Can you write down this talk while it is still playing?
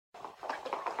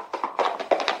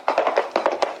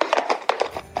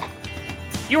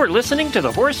You're listening to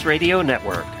the Horse Radio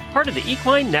Network, part of the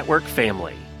Equine Network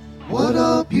family. What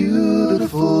a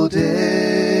beautiful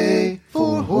day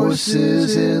for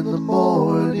horses in the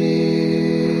morning.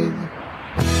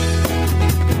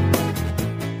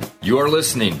 You're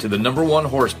listening to the #1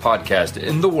 horse podcast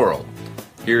in the world.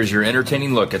 Here's your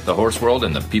entertaining look at the horse world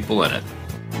and the people in it.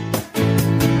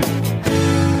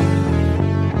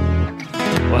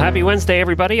 Well, happy Wednesday,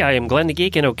 everybody. I am Glenn the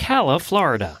Geek in Ocala,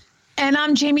 Florida. And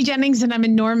I'm Jamie Jennings, and I'm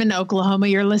in Norman, Oklahoma.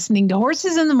 You're listening to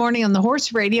Horses in the Morning on the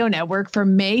Horse Radio Network for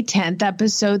May 10th,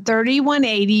 episode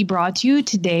 3180, brought to you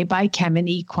today by Kemin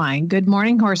Equine. Good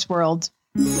morning, Horse World.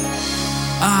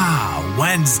 Ah,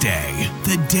 Wednesday,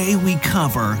 the day we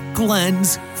cover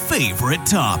Glenn's favorite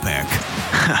topic,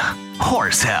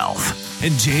 horse health.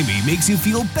 And Jamie makes you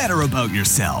feel better about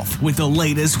yourself with the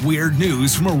latest weird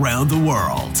news from around the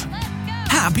world.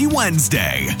 Happy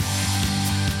Wednesday.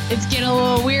 It's getting a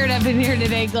little weird up in here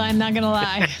today, Glenn, not going to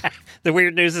lie. The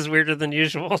weird news is weirder than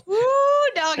usual. Ooh,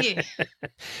 doggy.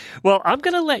 Well, I'm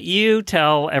going to let you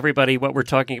tell everybody what we're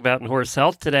talking about in horse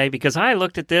health today, because I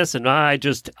looked at this and I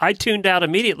tuned out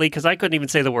immediately because I couldn't even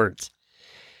say the words.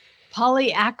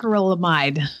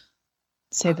 Polyacrylamide.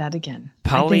 Say that again.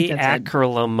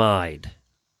 Polyacrylamide.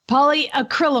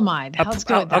 Polyacrylamide. Let's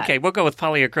go with that. Okay, we'll go with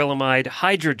polyacrylamide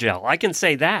hydrogel. I can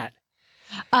say that.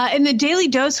 In the Daily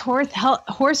Dose horse health,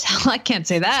 I can't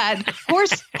say that,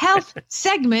 horse health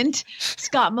segment,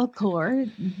 Scott McClure,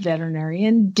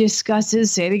 veterinarian, discusses,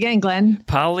 say it again, Glenn.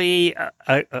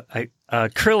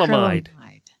 Acrylamide.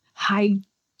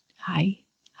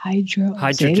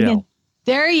 Hydrogel.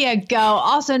 There you go.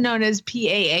 Also known as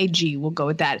PAAG. We'll go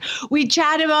with that. We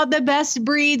chat about the best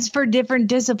breeds for different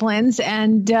disciplines.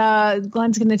 And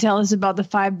Glenn's going to tell us about the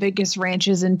 5 biggest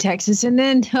ranches in Texas. And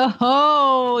then,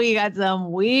 we got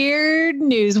some weird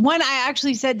news. One, I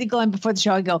actually said to Glenn before the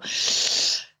show, I go,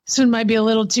 this one might be a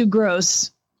little too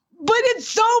gross. But it's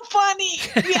so funny.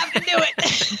 We have to do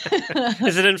it.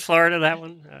 Is it in Florida, that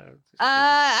one?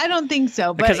 I don't think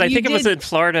so. But because I think it was in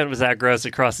Florida and it was that gross,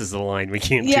 it crosses the line. We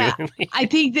can't do it. I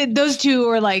think that those two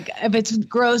are like, if it's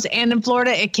gross and in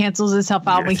Florida, it cancels itself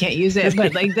out. We can't use it.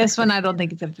 But like this one, I don't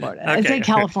think it's in Florida. Okay. It's in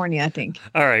California, I think.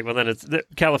 All right. Well, then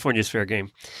California's fair game.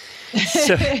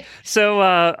 So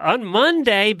on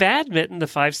Monday, badminton, the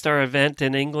 5-star event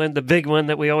in England, the big one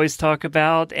that we always talk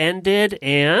about, ended.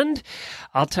 And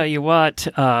I'll tell you what,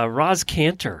 Roz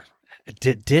Cantor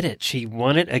did it. She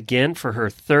won it again for her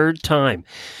 3rd time.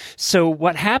 So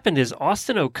what happened is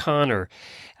Austin O'Connor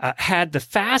had the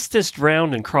fastest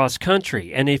round in cross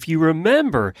country. And if you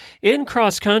remember, in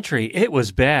cross country, it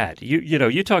was bad.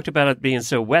 You talked about it being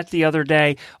so wet the other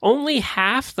day. Only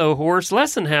less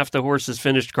than half the horses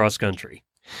finished cross country.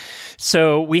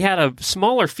 So we had a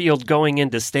smaller field going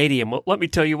into stadium. Well, let me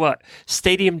tell you what,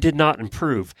 stadium did not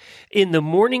improve. In the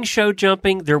morning show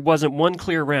jumping, there wasn't one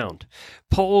clear round.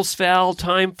 Poles fell,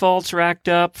 time faults racked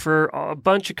up for a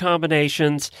bunch of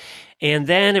combinations. And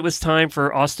then it was time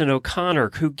for Austin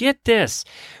O'Connor, who, get this,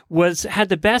 had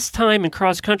the best time in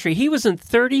cross country. He was in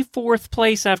 34th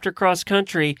place after cross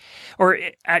country, or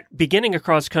at beginning of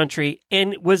cross country,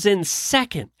 and was in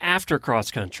 2nd after cross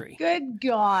country. Good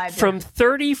God. From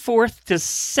 34th to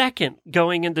 2nd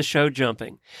going into show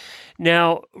jumping.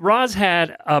 Now, Roz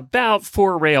had about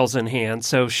 4 rails in hand,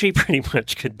 so she pretty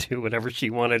much could do whatever she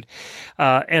wanted.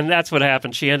 And that's what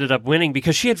happened. She ended up winning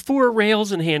because she had 4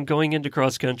 rails in hand going into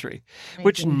cross country,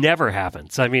 which never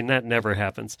happens. I mean, that never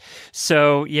happens.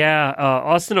 So,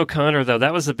 Austin O'Connor, though,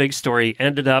 that was a big story,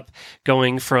 ended up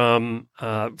going from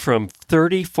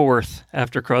 34th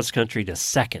after cross country to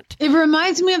 2nd. It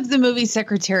reminds me of the movie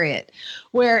Secretariat,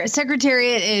 where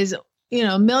Secretariat is,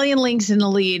 a million links in the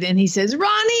lead, and he says,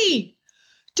 Ronnie,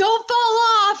 don't fall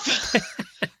off.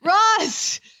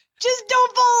 Ross, just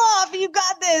don't fall off. You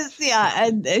got this. Yeah.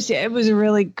 And it was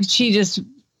she just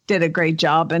did a great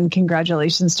job, and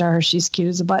congratulations to her. She's cute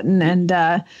as a button. And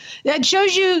that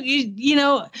shows you,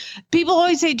 people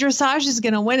always say dressage is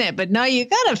going to win it, but no, you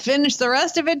got to finish the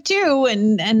rest of it too.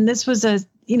 And this was a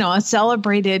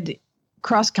celebrated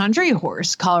cross country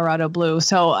horse, Colorado Blue.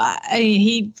 So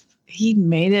he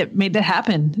made it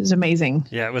happen. It was amazing.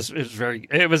 Yeah, it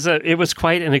was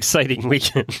quite an exciting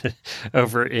weekend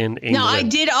over in England. Now, I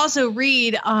did also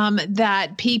read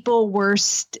that people were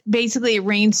basically, it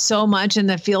rained so much and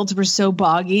the fields were so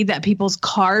boggy that people's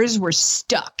cars were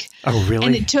stuck. Oh, really?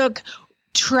 And it took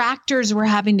tractors were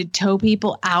having to tow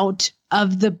people out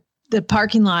of the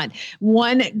parking lot.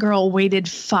 One girl waited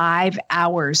 5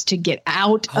 hours to get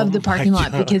out of the parking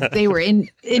lot because they were in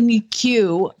the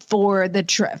queue for the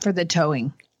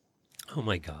towing. Oh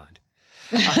my God.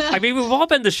 I mean, we've all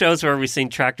been to shows where we've seen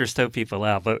tractors tow people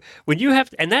out, but when you have,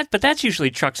 but that's usually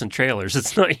trucks and trailers.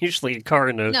 It's not usually a car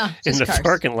in the cars.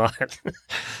 parking lot.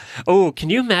 Oh, can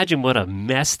you imagine what a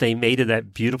mess they made of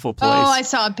that beautiful place? Oh, I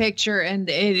saw a picture, and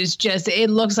it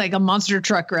looks like a monster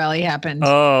truck rally happened.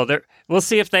 Oh, we'll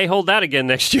see if they hold that again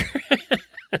next year.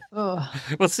 Oh.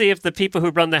 We'll see if the people who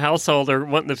run the household are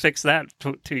wanting to fix that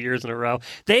 2 years in a row.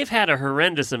 They've had a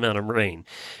horrendous amount of rain.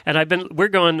 And we're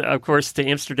going, of course, to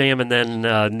Amsterdam and then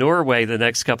Norway the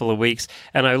next couple of weeks.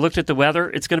 And I looked at the weather.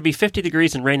 It's going to be 50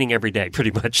 degrees and raining every day,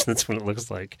 pretty much. That's what it looks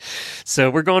like. So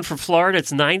we're going from Florida.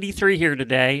 It's 93 here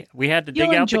today. We had to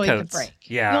dig out the coats. The break.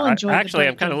 Yeah, actually,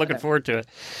 I'm kind of looking forward to it.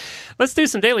 Let's do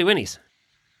some Daily Winnies.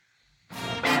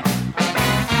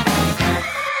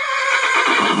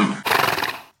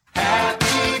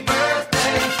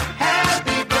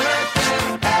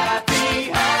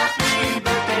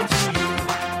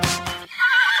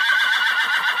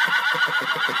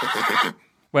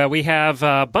 Well, we have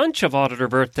a bunch of auditor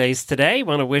birthdays today.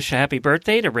 Want to wish a happy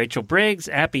birthday to Rachel Briggs,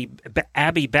 Abby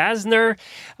Basner,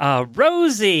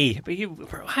 Rosie.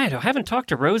 I haven't talked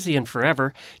to Rosie in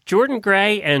forever. Jordan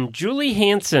Gray and Julie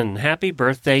Hansen. Happy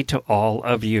birthday to all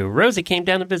of you. Rosie came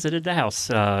down and visited the house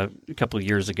a couple of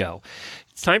years ago.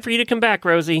 It's time for you to come back,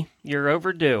 Rosie. You're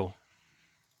overdue.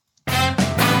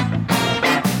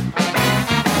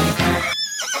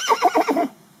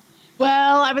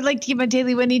 Well, I would like to give my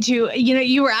Daily Winnie to,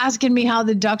 you were asking me how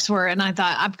the ducks were, and I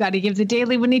thought I've got to give the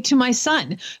Daily Winnie to my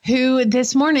son, who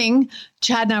this morning,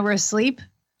 Chad and I were asleep,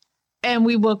 and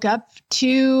we woke up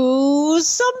to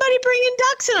somebody bringing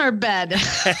ducks in our bed.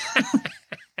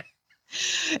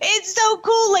 It's so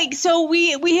cool. Like, so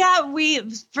we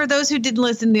for those who didn't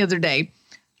listen the other day,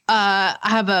 I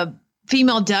have a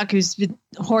female duck who's been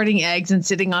hoarding eggs and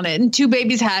sitting on it, and 2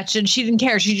 babies hatched, and she didn't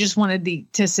care. She just wanted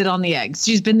to sit on the eggs.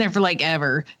 She's been there for like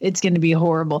ever. It's going to be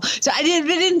horrible. So I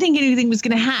didn't think anything was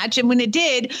going to hatch. And when it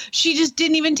did, she just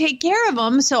didn't even take care of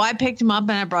them. So I picked them up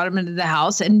and I brought them into the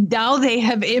house, and now they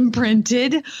have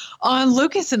imprinted on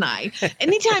Lucas and I.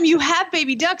 Anytime you have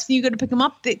baby ducks and you go to pick them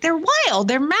up, they're wild.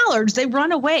 They're mallards. They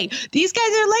run away. These guys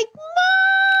are like, Mom,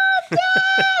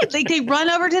 Dad! Like, they run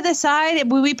over to the side,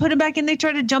 and when we put them back in, they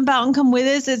try to jump out and come with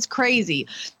us. It's crazy.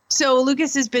 So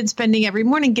Lucas has been spending every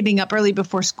morning getting up early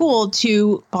before school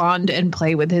to bond and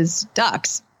play with his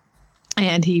ducks.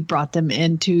 And he brought them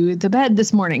into the bed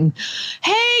this morning.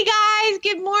 Hey, guys,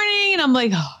 good morning. And I'm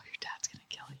like, oh, your dad's going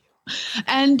to kill you.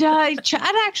 And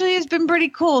Chad actually has been pretty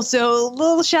cool. So a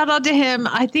little shout out to him.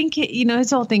 I think,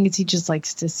 his whole thing is he just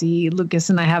likes to see Lucas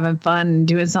and I having fun and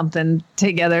doing something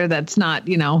together that's not,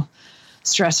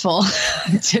 stressful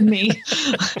to me.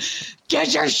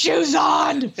 Get your shoes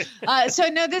on. So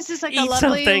no, this is like a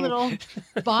lovely little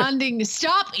bonding.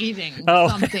 Stop eating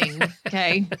something.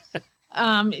 Okay.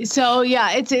 So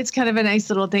yeah, it's kind of a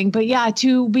nice little thing, but yeah,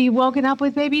 to be woken up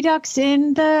with baby ducks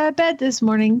in the bed this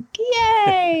morning.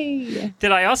 Yay.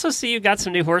 Did I also see you got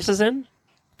some new horses in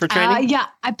for training? Yeah,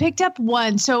 I picked up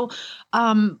one. So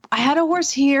I had a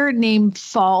horse here named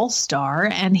Fall Star,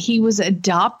 and he was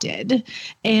adopted,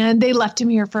 and they left him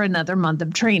here for another month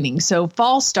of training. So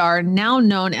Fall Star, now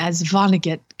known as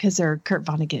Vonnegut, because they're Kurt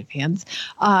Vonnegut fans,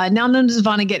 now known as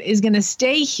Vonnegut, is going to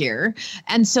stay here.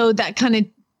 And so that kind of,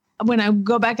 when I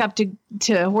go back up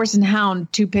to Horse and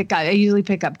Hound to pick up, I usually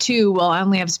pick up 2. Well, I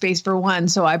only have space for 1.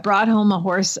 So I brought home a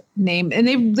horse named, and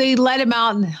they let him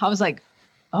out, and I was like,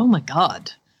 oh my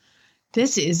God.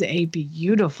 This is a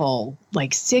beautiful,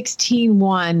 like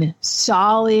 16-1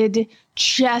 solid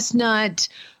chestnut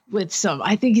with some,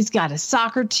 I think he's got a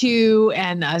soccer 2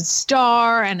 and a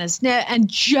star and a snip, and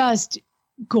just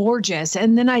gorgeous.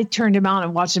 And then I turned him out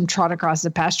and watched him trot across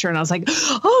the pasture, and I was like,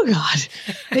 oh God,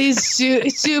 he's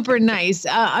super nice.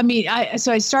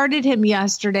 So I started him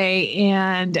yesterday,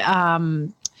 and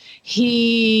What's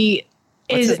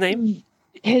his name?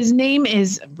 His name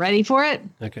is, ready for it?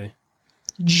 Okay.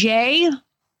 J.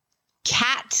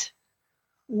 Cat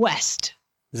West.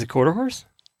 Is it quarter horse?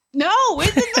 No,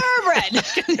 it's a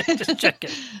thoroughbred. Just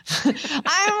checking.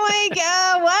 I'm like,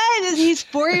 what? He's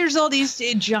 4 years old. He's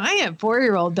a giant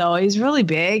 4-year-old, though. He's really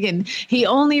big, and he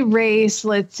only raced,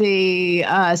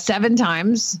 7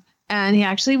 times, and he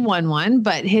actually won one.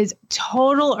 But his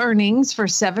total earnings for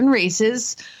 7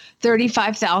 races,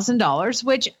 $35,000,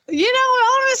 which,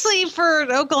 honestly,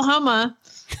 for Oklahoma,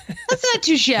 that's not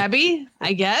too shabby,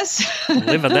 I guess.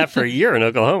 Live on that for a year in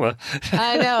Oklahoma.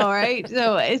 I know, right?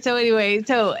 So anyway,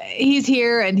 so he's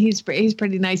here, and he's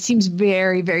pretty nice. Seems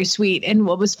very, very sweet. And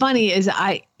what was funny is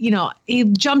he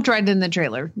jumped right in the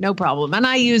trailer, no problem. And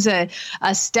I use a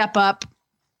step up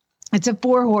It's a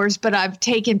 4-horse, but I've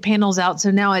taken panels out.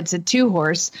 So now it's a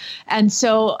 2-horse. And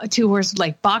so a 2-horse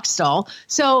like box stall.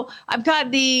 So I've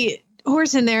got the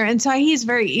horse in there. And so he's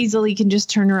very easily can just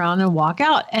turn around and walk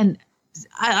out. And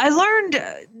I learned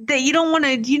that you don't want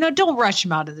to, don't rush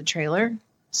him out of the trailer.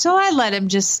 So I let him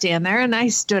just stand there, and I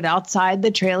stood outside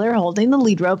the trailer holding the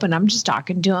lead rope, and I'm just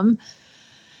talking to him.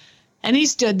 And he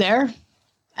stood there,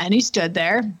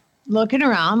 looking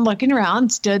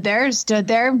around, stood there.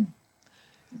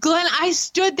 Glenn, I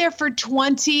stood there for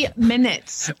 20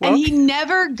 minutes, and he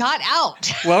never got out.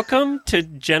 Welcome to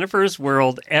Jennifer's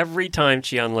world every time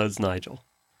she unloads Nigel.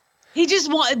 He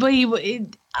just wanted, but I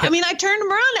turned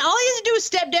him around. All he has to do is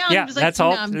step down. Yeah, He was like, that's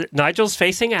all. Nigel's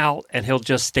facing out, and he'll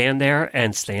just stand there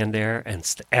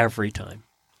every time.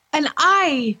 And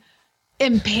I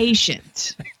am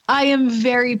patient. I am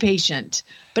very patient.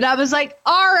 But I was like,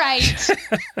 all right,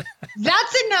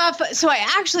 that's enough. So I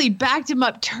actually backed him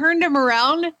up, turned him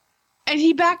around, and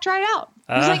he backed right out.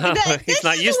 He's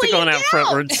not used to going out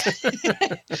frontwards.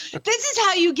 This is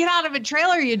how you get out of a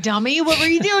trailer, you dummy. What were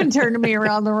you doing turning me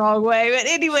around the wrong way? But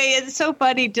anyway, it's so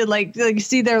funny to like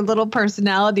see their little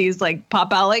personalities like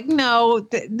pop out. Like, no,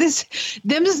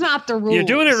 them's not the rules. You're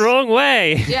doing it wrong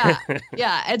way. Yeah.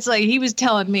 It's like he was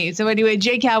telling me. So anyway,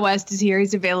 J. Cal West is here.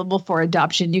 He's available for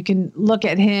adoption. You can look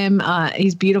at him.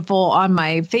 He's beautiful on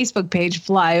my Facebook page,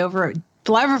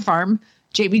 Flyover Farm,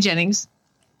 Jamie Jennings.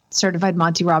 Certified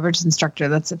Monty Roberts instructor.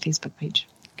 That's a Facebook page.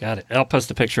 Got it. I'll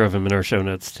post a picture of him in our show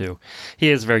notes, too. He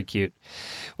is very cute.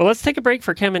 Well, let's take a break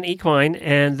for Kemin Equine,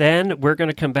 and then we're going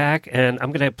to come back, and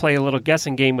I'm going to play a little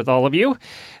guessing game with all of you.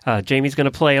 Jamie's going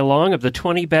to play along of the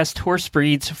 20 best horse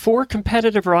breeds for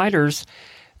competitive riders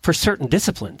for certain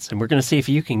disciplines, and we're going to see if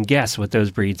you can guess what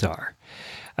those breeds are.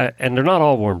 And they're not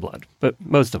all warm blood, but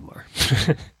most of them are.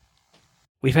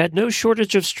 We've had no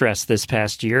shortage of stress this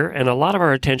past year, and a lot of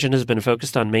our attention has been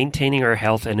focused on maintaining our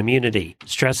health and immunity.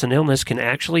 Stress and illness can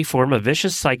actually form a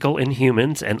vicious cycle in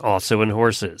humans and also in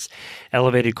horses.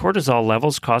 Elevated cortisol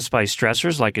levels caused by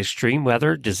stressors like extreme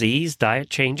weather, disease, diet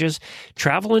changes,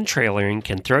 travel, and trailering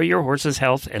can throw your horse's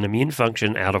health and immune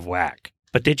function out of whack.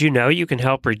 But did you know you can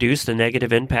help reduce the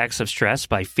negative impacts of stress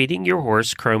by feeding your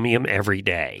horse chromium every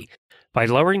day? By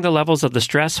lowering the levels of the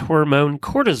stress hormone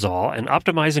cortisol and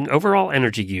optimizing overall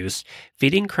energy use,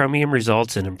 feeding chromium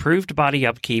results in improved body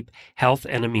upkeep, health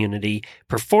and immunity,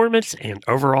 performance, and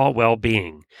overall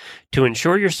well-being. To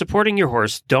ensure you're supporting your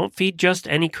horse, don't feed just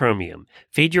any chromium.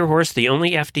 Feed your horse the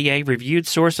only FDA-reviewed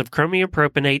source of chromium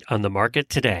propionate on the market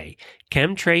today,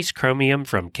 ChemTrace Chromium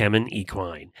from Kemin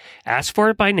Equine. Ask for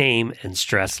it by name and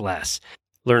stress less.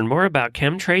 Learn more about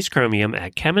ChemTrace Chromium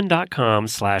at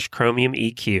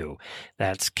kemin.com/chromiumeq.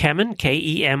 That's Kemin,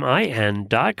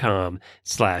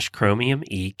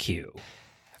 KEMIN.com/chromiumeq.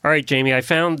 All right, Jamie, I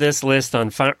found this list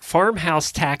on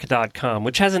farmhousetack.com,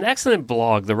 which has an excellent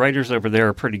blog. The writers over there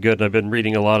are pretty good. I've been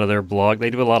reading a lot of their blog.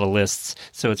 They do a lot of lists,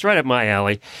 so it's right up my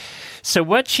alley. So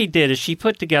what she did is she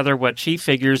put together what she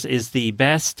figures is the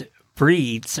best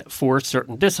breeds for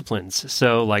certain disciplines.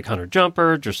 So like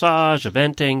hunter-jumper, dressage,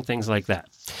 eventing, things like that.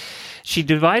 She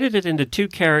divided it into two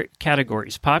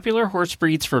categories: popular horse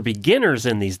breeds for beginners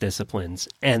in these disciplines,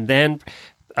 and then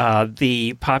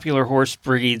the popular horse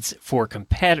breeds for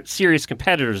serious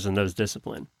competitors in those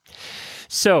disciplines.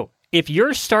 So if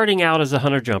you're starting out as a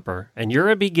hunter-jumper and you're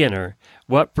a beginner,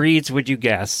 what breeds would you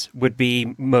guess would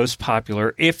be most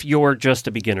popular if you're just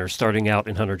a beginner starting out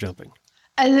in hunter-jumping?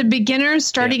 As a beginner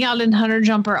starting out in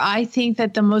hunter-jumper, I think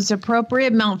that the most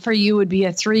appropriate mount for you would be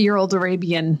a 3-year-old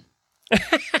Arabian.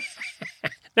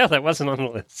 No, that wasn't on the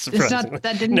list. It's not,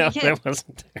 that didn't make it. That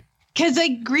wasn't there. Because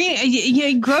they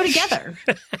you grow together.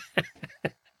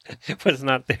 It was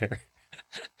not there.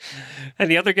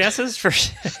 Any other guesses?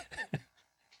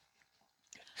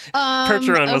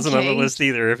 Percheron wasn't on the list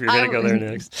either, if you're going to go there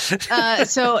next.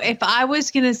 So if I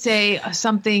was going to say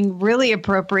something really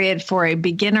appropriate for a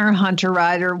beginner hunter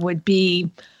rider would be,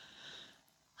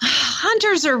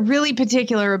 hunters are really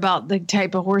particular about the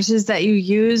type of horses that you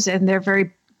use, and they're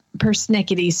very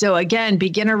persnickety. So again,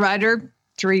 beginner rider,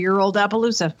 3-year-old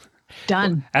Appaloosa.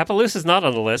 Done. Well, Appaloosa's not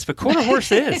on the list, but quarter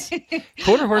horse is.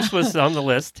 Quarter horse was on the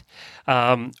list.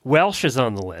 Welsh is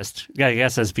on the list. I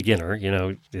guess as beginner,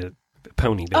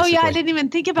 pony, basically. Oh, yeah, I didn't even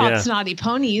think about snotty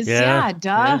ponies. Yeah, duh.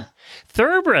 Yeah.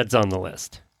 Thoroughbreds on the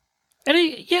list. And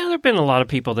there have been a lot of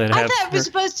people that have... I thought I was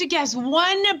supposed to guess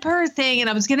one per thing, and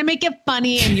I was going to make it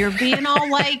funny, and you're being all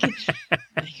like,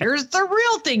 here's the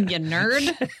real thing, you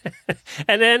nerd.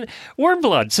 And then warm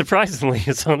blood, surprisingly,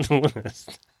 is on the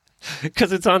list.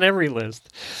 Because it's on every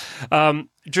list.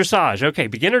 Dressage. Okay,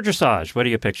 beginner dressage. What do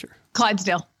you picture?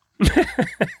 Clydesdale.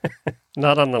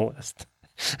 Not on the list.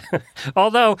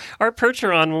 Although our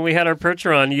Percheron, when we had our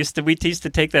Percheron, we used to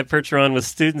take that Percheron with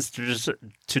students to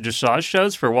dressage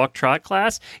shows for walk trot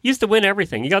class. He used to win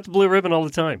everything. He got the blue ribbon all the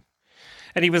time.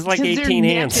 And he was like 18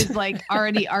 hands. Their neck is like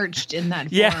already arched in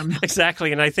that Yeah, form.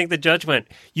 exactly. And I think the judge went,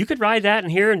 you could ride that in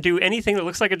here and do anything that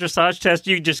looks like a dressage test.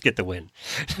 You just get the win.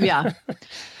 Yeah.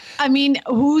 I mean,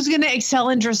 who's going to excel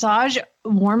in dressage?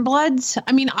 Warm bloods?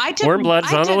 I mean, I took Warm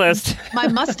bloods on the list. my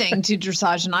Mustang to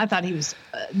dressage, and I thought he was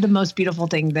the most beautiful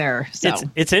thing there. So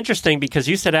It's interesting because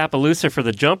you said Appaloosa for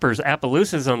the jumpers.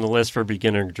 Appaloosa's on the list for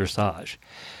beginner dressage.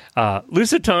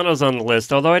 Lusitano's on the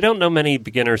list, although I don't know many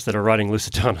beginners that are riding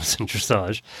Lusitanos in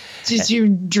dressage. it's just your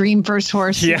dream first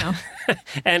horse. Yeah. You know?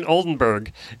 And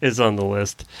Oldenburg is on the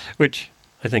list, which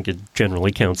I think it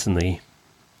generally counts in the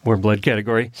warm blood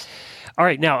category. All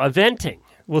right, now eventing.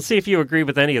 We'll see if you agree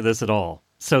with any of this at all.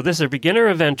 So this are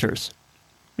beginner eventers.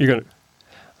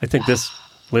 I think this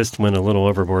list went a little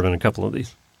overboard on a couple of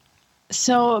these.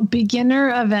 So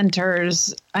beginner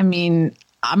eventers, I mean,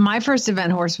 my first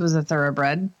event horse was a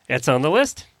thoroughbred. It's on the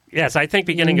list. Yes, I think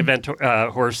beginning event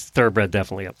horse thoroughbred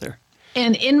definitely up there.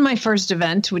 And in my first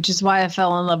event, which is why I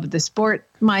fell in love with the sport,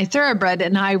 my thoroughbred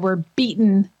and I were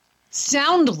beaten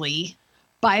soundly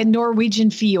by a Norwegian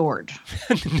fjord.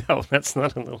 No, that's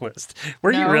not on the list.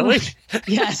 Were you No. really?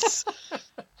 Yes.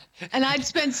 And I'd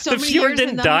spent so The many fjord years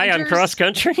didn't in the die on hunters. cross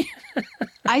country?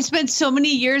 I spent so many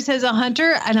years as a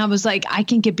hunter, and I was like, I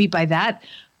can get beat by that.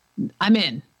 I'm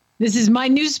in. This is my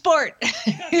new sport.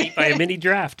 By a mini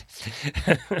draft.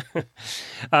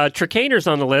 Tricaner's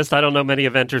on the list. I don't know many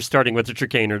eventers starting with a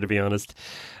Tricaner, to be honest.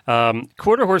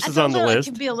 Quarter horse is on the list.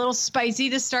 It can be a little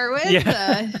spicy to start with.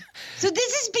 Yeah. So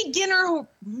this is beginner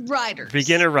riders.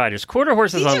 Beginner riders. Quarter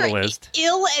horse is These on are the list.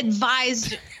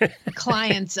 ill-advised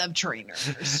clients of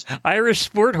trainers. Irish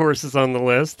sport horse is on the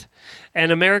list.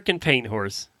 And American paint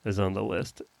horse is on the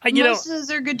list. Most of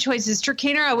those are good choices.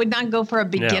 Tricaner, I would not go for a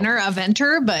beginner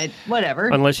eventer, but whatever.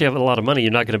 Unless you have a lot of money,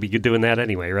 you're not going to be doing that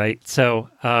anyway, right? So,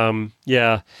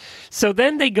 yeah. So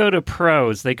then they go to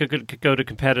pros. They could go to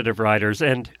competitive riders,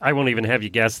 and I won't even have you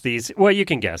guess these. Well, you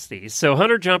can guess these. So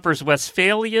hunter jumpers,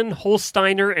 Westphalian,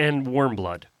 Holsteiner, and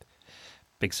Warmblood.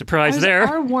 Big surprise Those there.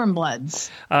 are warm bloods.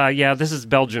 Yeah, this is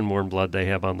Belgian Warmblood they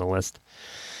have on the list.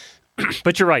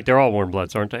 But you're right, they're all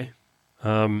Warmbloods, aren't they?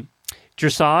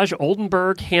 Dressage,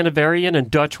 Oldenburg, Hanoverian, and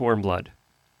Dutch Warmblood.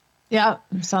 Yeah,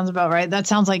 sounds about right. That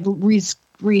sounds like Reese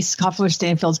Koffler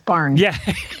Stanfield's barn. Yeah,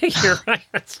 you're right.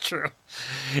 That's true.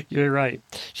 You're right.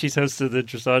 She's hosted the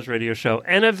Dressage radio show.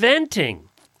 And eventing.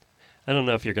 I don't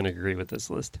know if you're going to agree with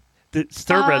this list. The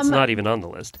thoroughbred's not even on the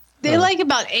list. They like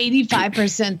about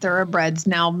 85% thoroughbreds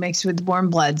now mixed with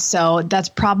warm bloods. So that's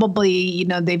probably,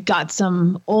 they've got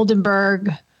some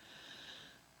Oldenburg.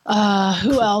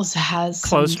 Who else has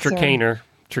Close some Tricaner.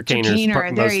 Tricaner's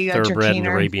there most you go, thoroughbred and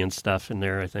Tricaner. Arabian stuff in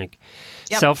there, I think.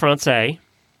 Yep. Cell Francais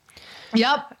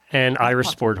Yep. and Irish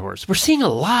sport horse. We're seeing a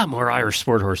lot more Irish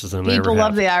sport horses than we ever People have.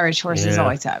 love the Irish horses, Yeah.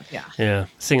 always have. Yeah. Yeah,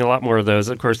 seeing a lot more of those.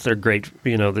 Of course, they're great.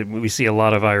 We see a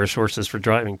lot of Irish horses for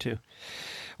driving, too.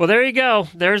 Well, there you go.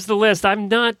 There's the list. I'm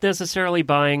not necessarily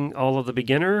buying all of the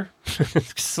beginner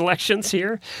selections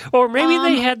here. Or maybe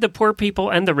they had the poor people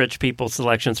and the rich people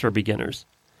selections for beginners.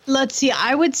 Let's see.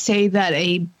 I would say that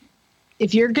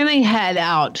if you're going to head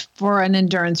out for an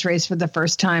endurance race for the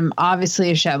first time,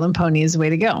 obviously a Shetland pony is the way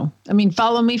to go. I mean,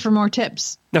 follow me for more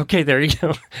tips. Okay, there you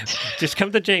go. Just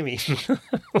come to Jamie.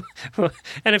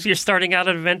 And if you're starting out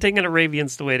at eventing, an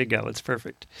Arabian's the way to go. It's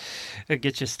perfect. It'll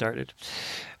get you started.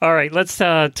 All right, let's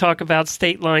talk about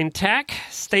State Line Tack.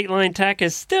 State Line Tack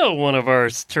is still one of our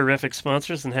terrific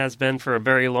sponsors and has been for a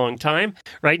very long time.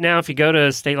 Right now, if you go to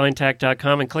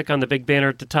statelinetack.com and click on the big banner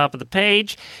at the top of the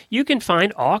page, you can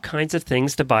find all kinds of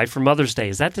things to buy for Mother's Day.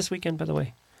 Is that this weekend, by the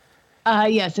way?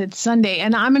 Yes, it's Sunday,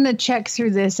 and I'm going to check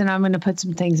through this, and I'm going to put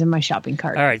some things in my shopping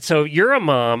cart. All right, so you're a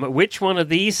mom. Which one of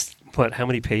these... How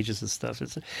many pages of stuff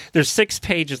is it? There's 6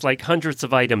 pages, like hundreds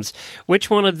of items. Which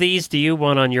one of these do you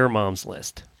want on your mom's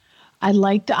list?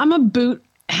 I'm a boot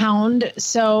hound,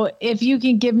 so if you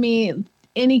can give me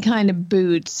any kind of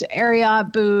boots,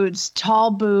 Ariat boots,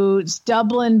 tall boots,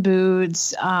 Dublin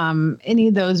boots, any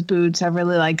of those boots, I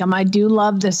really like them. I do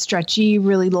love the stretchy,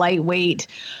 really lightweight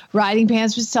riding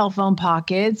pants with cell phone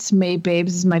pockets. May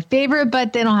Babes is my favorite,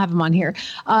 but they don't have them on here.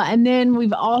 And then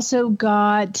we've also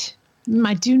got...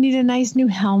 I do need a nice new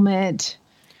helmet.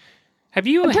 Have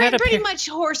you had pretty much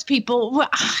horse people? Well,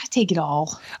 I take it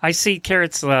all. I see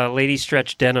Carrot's lady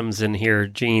stretch denims in here,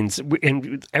 jeans,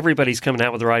 and everybody's coming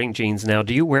out with riding jeans now.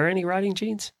 Do you wear any riding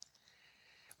jeans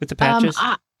with the patches?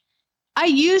 I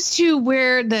used to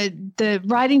wear the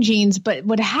riding jeans, but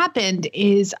what happened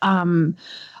is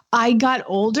I got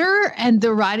older and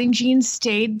the riding jeans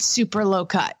stayed super low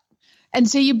cut. And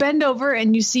so you bend over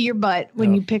and you see your butt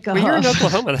when you pick a hoof. You're in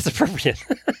Oklahoma. That's appropriate.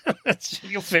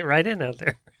 You'll fit right in out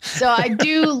there. So I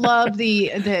do love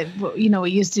the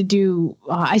we used to do,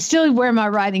 I still wear my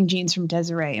riding jeans from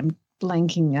Desiree. I'm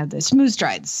blanking the smooth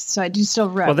strides. So I do still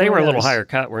wear Well, they were a little those. hire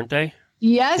cut, weren't they?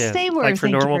 Yes, they were. Like for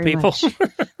Thank you normal very people? much.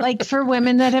 Like for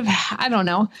women that have, I don't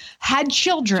know, had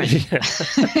children.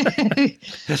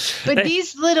 But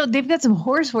these they've got some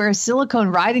horsewear silicone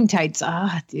riding tights.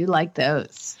 I do like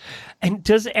those. And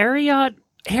does Ariat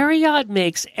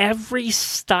makes every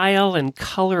style and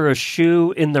color of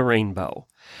shoe in the rainbow.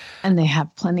 And they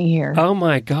have plenty here. Oh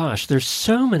my gosh, there's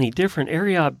so many different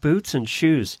Ariat boots and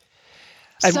shoes.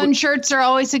 Sun shirts are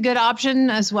always a good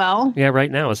option as well. Yeah, right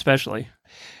now especially.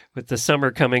 With the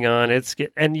summer coming on,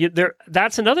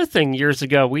 that's another thing. Years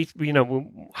ago,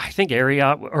 I think it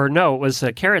was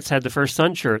Carrots had the first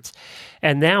sun shirts,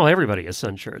 and now everybody has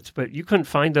sun shirts. But you couldn't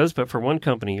find those, but for one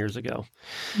company years ago,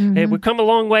 It would come a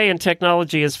long way in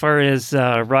technology as far as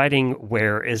riding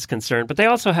wear is concerned. But they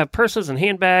also have purses and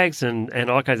handbags and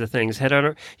all kinds of things. Head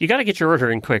on. You got to get your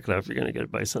order in quick though if you're going to get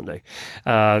it by Sunday.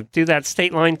 Do that.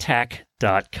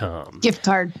 Statelinetech.com.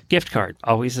 Gift card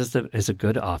always is a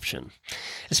good option,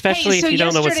 especially if you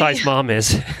don't know what size mom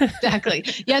is. Exactly.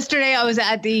 Yesterday I was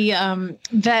at the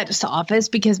vet's office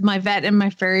because my vet and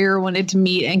my farrier wanted to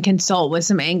meet and consult with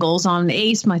some angles on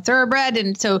Ace, my thoroughbred,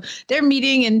 and so they're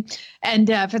meeting and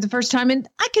for the first time, and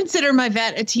I consider my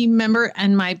vet a team member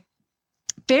and my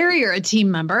farrier a team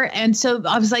member, and so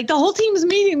I was like, the whole team's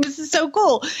meeting. This is so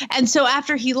cool. And so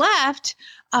after he left.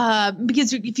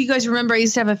 Because if you guys remember, I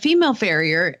used to have a female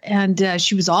farrier and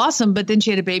she was awesome, but then she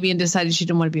had a baby and decided she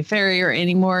didn't want to be a farrier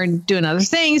anymore and doing other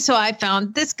things. So I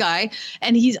found this guy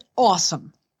and he's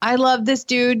awesome. I love this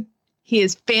dude. He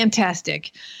is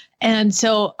fantastic. And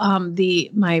so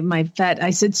my vet, I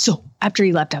said, so after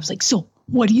he left, I was like, so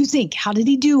what do you think? How did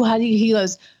he do? He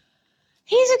goes,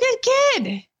 he's a good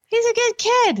kid. He's a good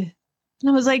kid. And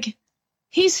I was like,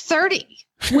 he's 30.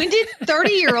 When did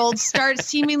 30-year-olds start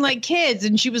seeming like kids?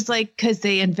 And she was like, because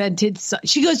they invented.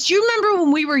 She goes, do you remember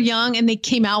when we were young and they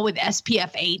came out with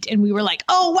SPF 8 and we were like,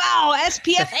 oh, wow,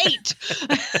 SPF 8.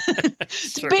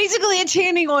 It's basically a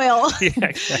tanning oil. Yeah,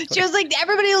 exactly. She was like,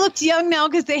 everybody looks young now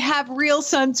because they have real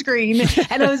sunscreen.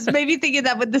 And I was maybe thinking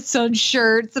that with the sun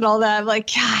shirts and all that. I'm like,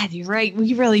 God, you're right.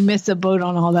 We really missed the boat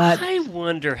on all that. I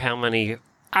wonder how many...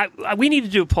 we need to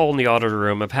do a poll in the auditor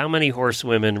room of how many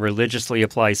horsewomen religiously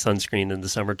apply sunscreen in the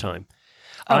summertime.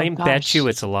 I bet you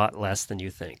it's a lot less than you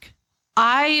think.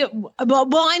 I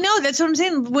know. That's what I'm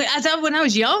saying. When I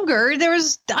was younger,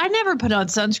 I never put on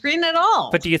sunscreen at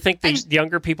all. But do you think the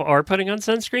younger people are putting on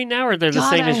sunscreen now, or they're the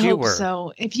same as you were?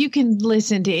 So if you can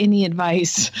listen to any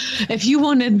advice, if you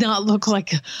want to not look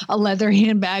like a leather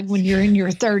handbag when you're in your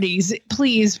 30s,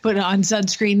 please put on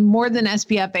sunscreen more than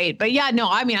SPF 8. But yeah, no,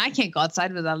 I mean, I can't go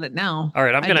outside without it now. All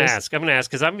right, I'm going to ask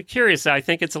because I'm curious. I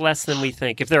think it's less than we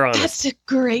think, if they're honest. That's a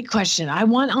great question. I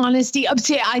want honesty.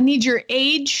 I need your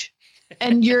age.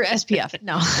 And your SPF,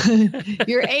 no,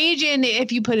 your age, and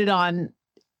if you put it on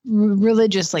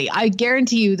religiously, I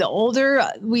guarantee you, the older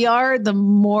we are, the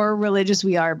more religious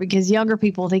we are, because younger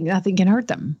people think nothing can hurt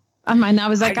them. I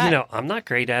was like, I'm not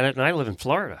great at it, and I live in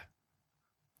Florida.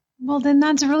 Well, then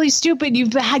that's really stupid.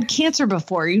 You've had cancer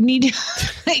before. You need,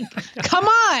 come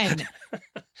on.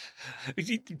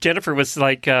 Jennifer was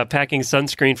like packing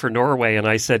sunscreen for Norway, and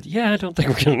I said, yeah, I don't think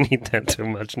we're going to need that too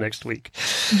much next week.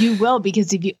 You will,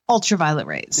 because of the ultraviolet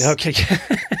rays. Okay.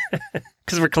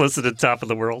 Because we're close to the top of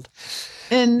the world.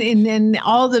 And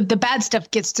all the bad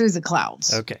stuff gets through the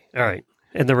clouds. Okay. All right.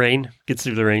 And the rain gets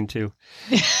through the rain, too.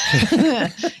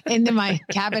 Into my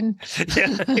cabin.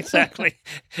 Yeah, exactly.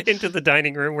 Into the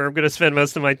dining room where I'm going to spend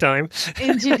most of my time.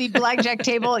 Into the blackjack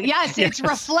table. Yes, it's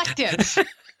reflective.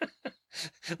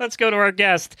 Let's go to our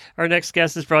guest. Our next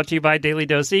guest is brought to you by Daily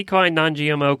Dose Equine,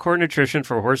 non-GMO core nutrition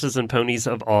for horses and ponies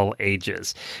of all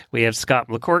ages. We have Scott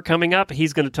McClure coming up.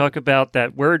 He's going to talk about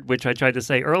that word, which I tried to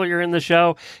say earlier in the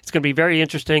show. It's going to be very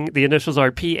interesting. The initials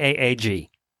are PAAG.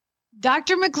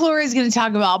 Dr. McClure is going to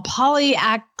talk about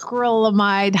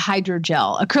polyacrylamide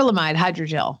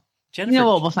hydrogel. Jennifer,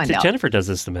 we'll find out. Jennifer does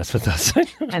this to mess with us.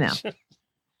 I know.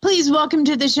 Please welcome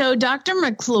to the show, Dr.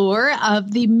 McClure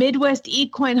of the Midwest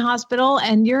Equine Hospital,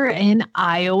 and you're in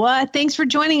Iowa. Thanks for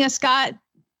joining us, Scott.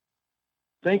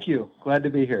 Thank you. Glad to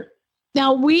be here.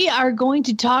 Now, we are going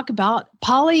to talk about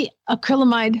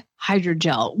polyacrylamide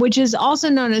hydrogel, which is also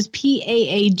known as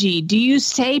PAAG. Do you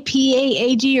say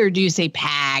PAAG or do you say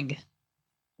PAAG?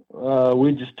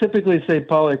 We just typically say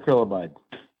polyacrylamide.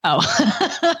 Oh,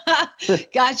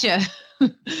 gotcha.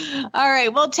 All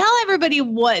right. Well, tell everybody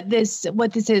what this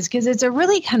is, because it's a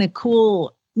really kind of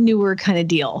cool, newer kind of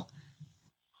deal.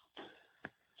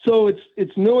 So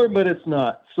it's newer, but it's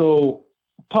not. So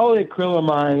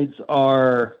polyacrylamides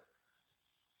are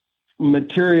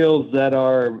materials that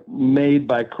are made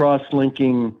by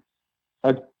cross-linking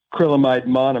acrylamide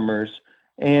monomers,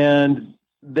 and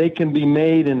they can be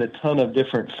made in a ton of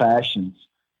different fashions.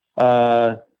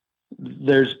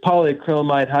 There's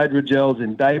polyacrylamide hydrogels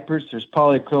in diapers. There's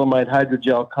polyacrylamide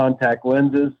hydrogel contact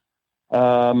lenses.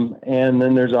 And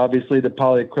then there's obviously the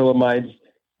polyacrylamide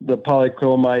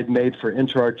made for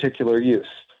intra-articular use.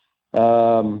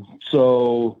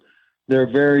 So they're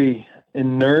very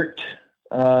inert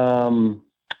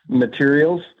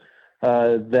materials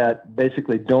that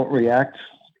basically don't react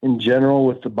in general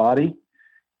with the body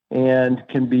and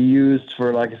can be used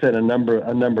for, like I said, a number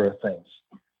of things.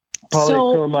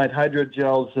 Polyacrylamide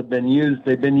hydrogels have been used.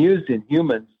 They've been used in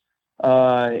humans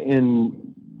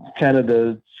in kind of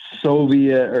the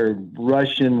Soviet or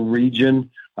Russian region.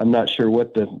 I'm not sure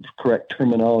what the correct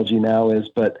terminology now is,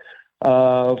 but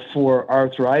for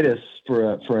arthritis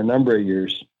for a number of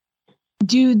years.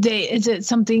 Is it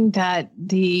something that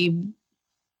the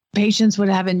patients would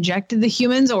have injected the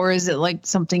humans, or is it like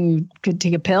something you could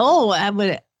take a pill?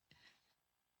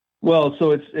 Well,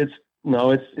 so it's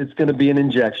going to be an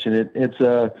injection. It's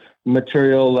a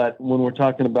material that when we're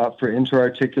talking about for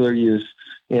intra-articular use,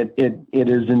 it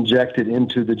is injected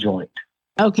into the joint.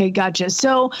 Okay, gotcha.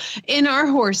 So in our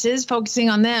horses, focusing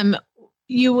on them,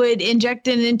 you would inject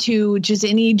it into just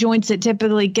any joints that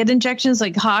typically get injections,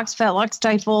 like hocks, fetlocks,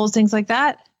 stifles, things like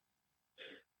that?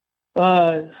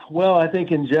 Well, I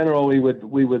think in general we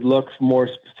would look more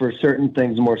for certain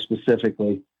things more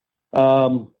specifically.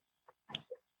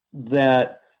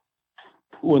 That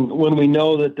when we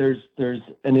know that there's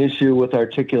an issue with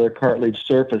articular cartilage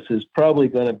surface, is probably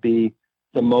going to be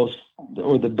the most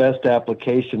or the best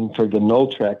application for the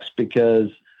Noltrex, because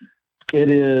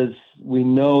we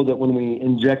know that when we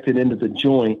inject it into the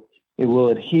joint, it will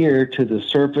adhere to the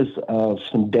surface of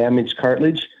some damaged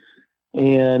cartilage.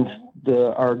 And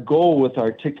our goal with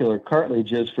articular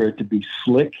cartilage is for it to be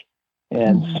slick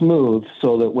and smooth,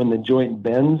 so that when the joint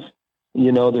bends,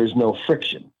 there's no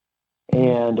friction.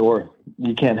 Or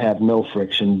you can't have no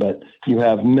friction, but you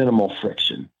have minimal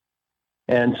friction.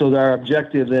 And so our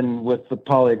objective then with the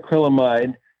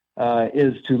polyacrylamide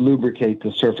is to lubricate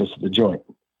the surface of the joint.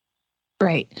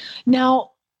 Right.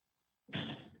 Now,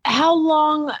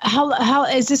 how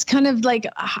is this kind of like,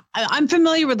 I'm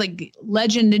familiar with like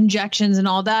Legend injections and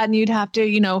all that, and you'd have to,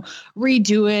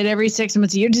 redo it every 6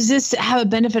 months a year. Does this have a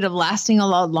benefit of lasting a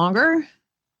lot longer?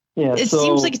 Yeah. It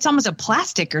seems like it's almost a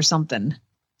plastic or something.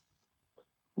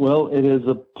 Well, it is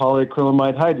a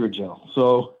polyacrylamide hydrogel.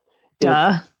 So,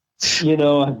 I'm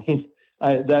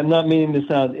not meaning to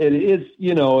sound, it is,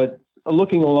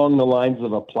 looking along the lines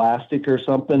of a plastic or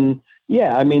something.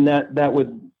 Yeah. I mean, that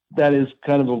is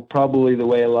kind of probably the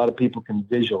way a lot of people can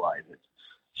visualize it.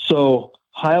 So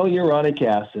hyaluronic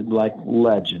acid, like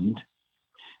Legend,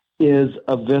 is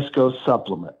a viscose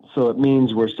supplement. So it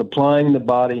means we're supplying the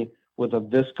body with a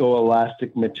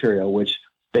viscoelastic material, which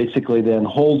basically then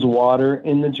holds water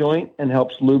in the joint and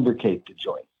helps lubricate the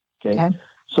joint. Okay.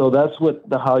 So that's what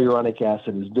the hyaluronic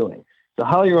acid is doing. The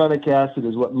hyaluronic acid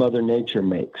is what Mother Nature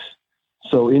makes.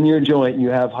 So in your joint, you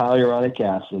have hyaluronic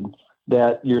acid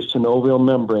that your synovial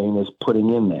membrane is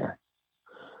putting in there.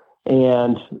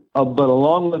 And, but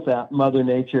along with that, Mother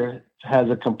Nature has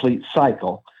a complete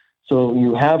cycle. So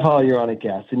you have hyaluronic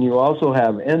acid, and you also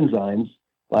have enzymes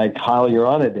like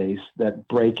hyaluronidase that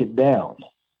break it down.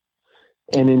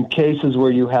 And in cases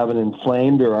where you have an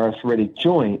inflamed or arthritic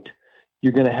joint,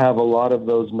 you're going to have a lot of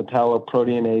those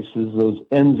metalloproteinases, those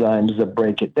enzymes that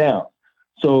break it down.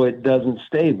 So it doesn't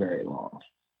stay very long.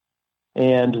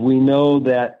 And we know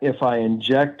that if I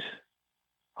inject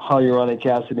hyaluronic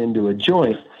acid into a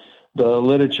joint, the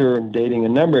literature dating a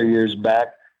number of years back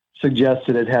suggests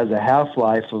that it has a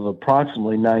half-life of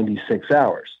approximately 96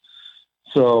 hours.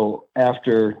 So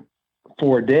after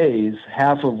 4 days,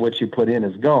 half of what you put in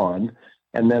is gone,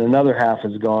 and then another half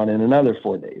is gone in another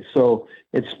 4 days. So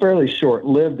it's fairly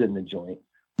short-lived in the joint.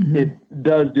 Mm-hmm. It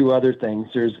does do other things.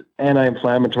 There's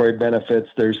anti-inflammatory benefits.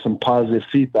 There's some positive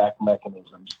feedback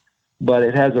mechanisms, but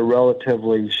it has a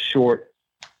relatively short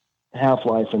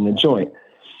half-life in the joint.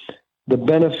 The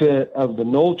benefit of the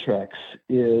Noltrex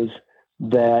is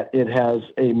that it has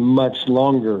a much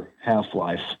longer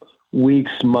half-life,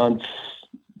 weeks, months,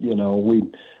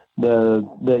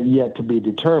 the yet to be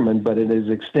determined, but it is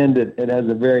extended. It has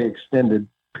a very extended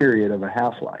period of a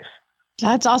half-life.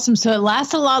 That's awesome. So it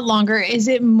lasts a lot longer. Is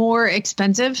it more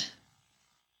expensive?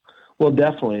 Well,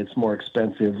 definitely, it's more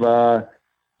expensive.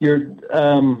 It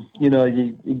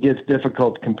gets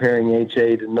difficult comparing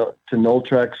HA to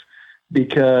Noltrex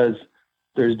because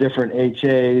there's different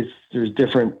HAs. There's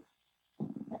different.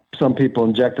 Some people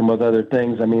inject them with other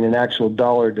things. I mean, an actual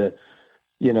dollar to,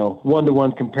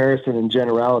 one-to-one comparison in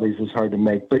generalities is hard to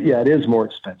make. But yeah, it is more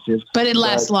expensive. But it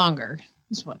lasts longer.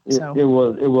 It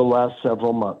will last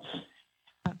several months.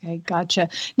 Okay, gotcha.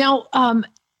 Now,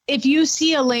 if you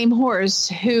see a lame horse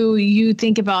who you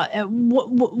think about,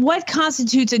 what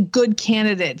constitutes a good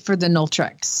candidate for the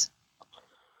Noltrex?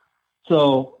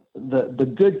 So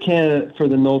the good candidate for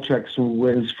the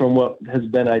Noltrex is, from what has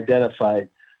been identified,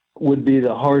 would be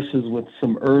the horses with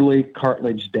some early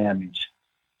cartilage damage.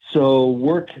 So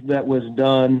work that was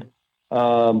done,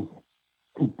 a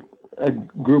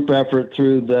group effort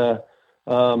through the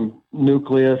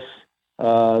nucleus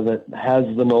that has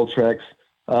the Noltrex,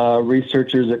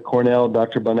 researchers at Cornell,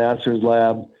 Dr. Bonasser's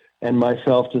lab, and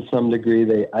myself to some degree,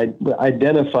 they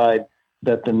identified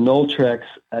that the Noltrex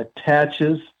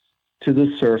attaches to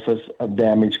the surface of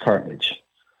damaged cartilage.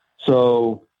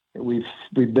 So we've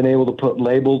been able to put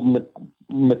labeled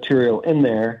material in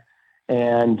there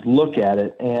and look at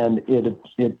it, and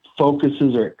it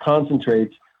focuses or it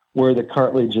concentrates where the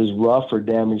cartilage is rough or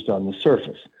damaged on the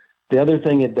surface. The other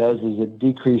thing it does is it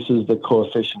decreases the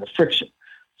coefficient of friction.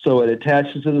 So it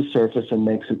attaches to the surface and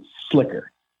makes it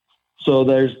slicker. So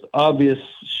there's obvious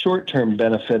short-term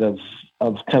benefit of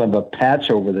kind of a patch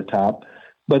over the top,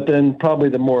 but then probably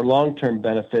the more long-term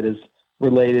benefit is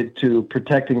related to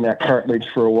protecting that cartilage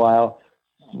for a while,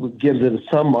 gives it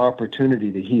some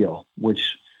opportunity to heal,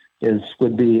 which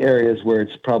would be areas where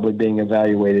it's probably being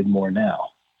evaluated more now.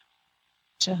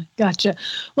 Gotcha.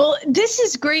 Well, this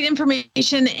is great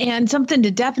information and something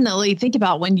to definitely think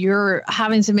about when you're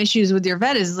having some issues with your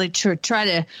vet, is like to try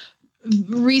to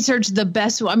research the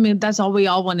best. I mean, that's all we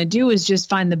all want to do, is just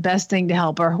find the best thing to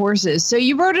help our horses. So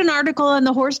you wrote an article on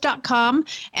thehorse.com,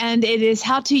 and it is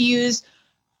how to use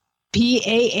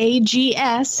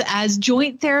PAAGs as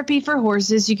joint therapy for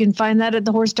horses. You can find that at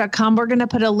thehorse.com. We're going to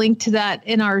put a link to that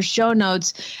in our show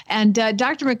notes. And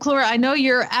Dr. McClure, I know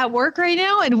you're at work right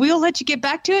now, and we'll let you get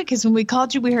back to it, because when we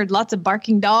called you, we heard lots of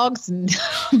barking dogs and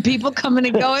people coming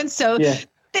and going. So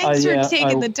thanks for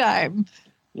taking the time.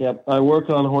 Yep, I work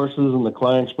on horses and the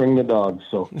clients bring the dogs.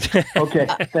 So, okay,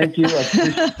 thank you.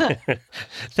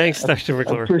 Thanks, Dr.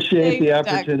 McClure. Appreciate the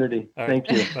opportunity. Right. Thank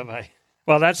you. Bye-bye.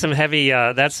 Well, that's some heavy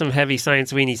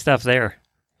science weenie stuff there.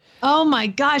 Oh my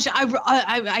gosh.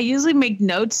 I usually make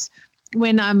notes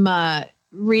when I'm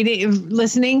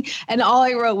listening, and all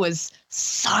I wrote was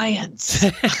science.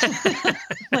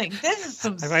 Like, this is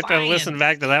some I might have to listen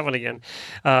back to that one again.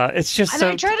 It's just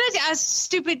I try to ask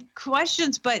stupid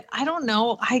questions, but I don't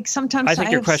know. I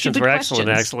think your questions were excellent,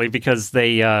 actually, because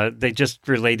they just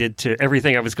related to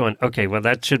everything. I was going, okay, well,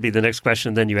 that should be the next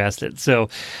question. Then you asked it. So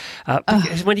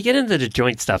when you get into the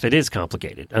joint stuff, it is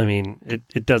complicated. I mean,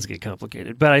 it does get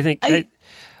complicated, but I think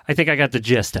I got the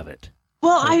gist of it.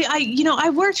 Well,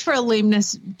 I worked for a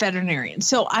lameness veterinarian,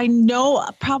 so I know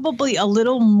probably a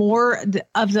little more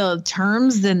of the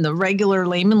terms than the regular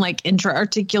layman, like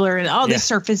intra-articular and all the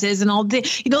surfaces and all the,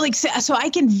 so I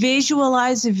can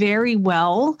visualize very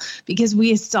well, because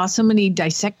we saw so many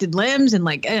dissected limbs and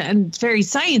it's very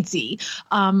sciencey.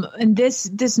 And this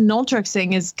Noltrex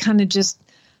thing is kind of just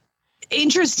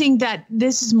interesting, that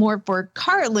this is more for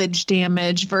cartilage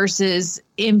damage versus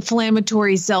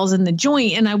inflammatory cells in the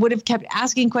joint. And I would have kept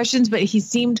asking questions, but he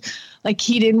seemed like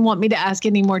he didn't want me to ask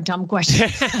any more dumb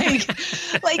questions.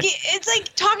 It's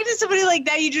like talking to somebody like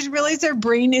that, you just realize their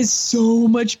brain is so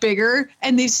much bigger,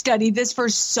 and they've studied this for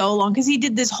so long, because he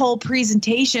did this whole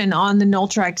presentation on the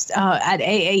Noltrex at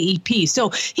AAEP. So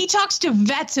he talks to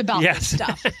vets about this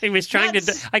stuff. He was trying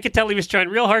I could tell he was trying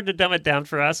real hard to dumb it down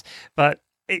for us, but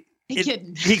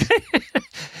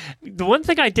the one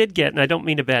thing I did get, and I don't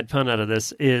mean a bad pun out of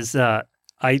this, is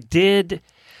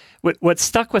what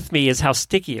stuck with me is how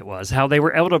sticky it was, how they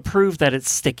were able to prove that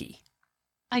it's sticky.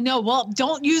 I know. Well,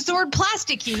 don't use the word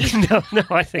plasticky. No,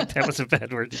 I think that was a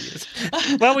bad word to use.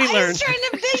 Well, we learned. I was trying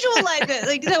to visualize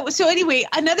it. So anyway,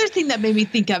 another thing that made me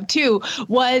think of too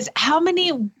was how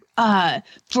many,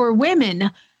 for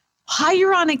women,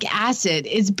 hyaluronic acid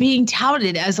is being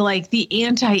touted as like the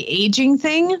anti-aging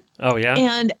thing. Oh, yeah.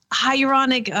 And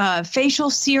hyaluronic facial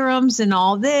serums and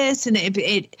all this, and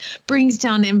it brings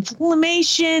down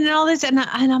inflammation and all this. And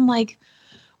I'm like,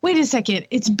 wait a second,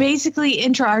 it's basically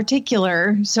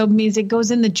intra-articular, so it means it goes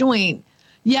in the joint.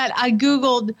 Yet I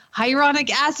Googled hyaluronic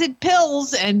acid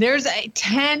pills, and there's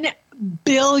 10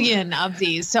 billion of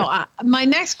these. So my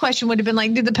next question would have been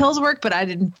like, did the pills work? But I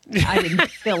didn't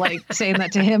feel like saying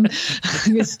that to him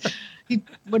because he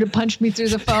would have punched me through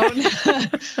the phone.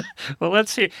 Well,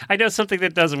 let's hear. I know something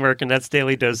that doesn't work, and that's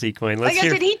Daily Dose Equine. Like I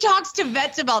said, he talks to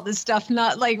vets about this stuff,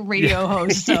 not like radio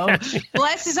hosts. So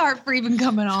bless his heart for even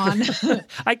coming on.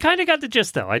 I kind of got the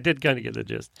gist, though. I did kind of get the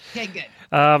gist. Okay, good.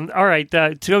 All right,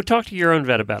 to go talk to your own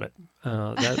vet about it.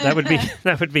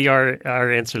 That would be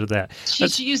our answer to that.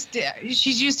 She's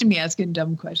used to me asking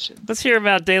dumb questions. Let's hear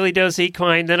about Daily Dose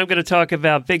Equine. Then I'm going to talk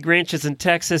about big ranches in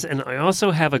Texas, and I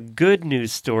also have a good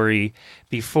news story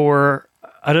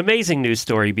an amazing news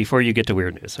story before you get to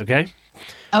weird news. Okay.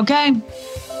 Okay.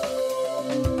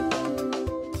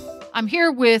 I'm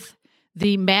here with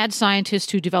the mad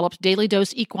scientist who developed Daily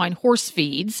Dose Equine horse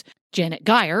feeds, Janet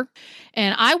Geyer,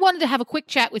 and I wanted to have a quick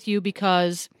chat with you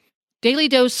because Daily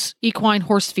Dose Equine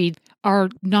horse feed are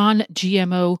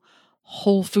non-GMO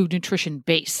whole food nutrition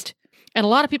based. And a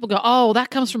lot of people go, oh, that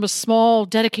comes from a small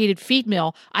dedicated feed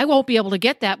mill. I won't be able to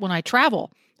get that when I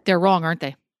travel. They're wrong, aren't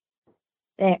they?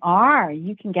 They are.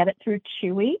 You can get it through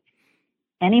Chewy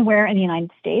anywhere in the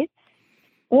United States.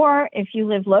 Or if you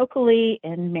live locally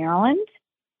in Maryland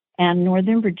and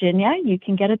Northern Virginia, you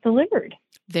can get it delivered.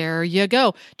 There you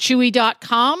go.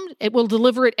 Chewy.com. It will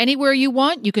deliver it anywhere you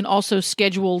want. You can also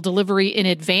schedule delivery in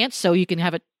advance so you can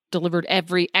have it delivered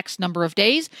every X number of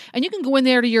days. And you can go in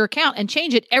there to your account and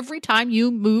change it every time you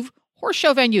move horse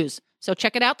show venues. So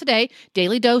check it out today,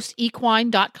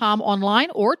 dailydoseequine.com online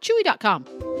or chewy.com.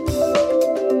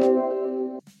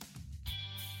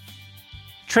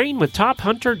 Train with top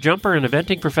hunter, jumper, and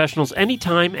eventing professionals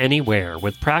anytime, anywhere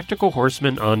with Practical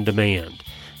Horseman on Demand.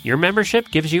 Your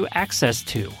membership gives you access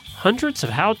to hundreds of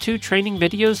how-to training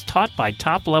videos taught by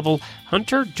top-level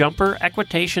hunter, jumper,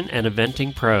 equitation, and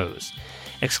eventing pros,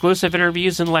 exclusive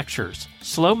interviews and lectures,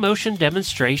 slow-motion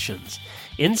demonstrations,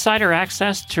 insider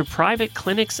access to private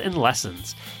clinics and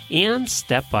lessons, and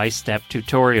step-by-step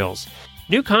tutorials.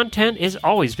 New content is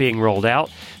always being rolled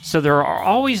out, so there are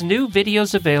always new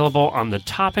videos available on the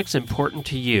topics important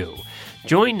to you.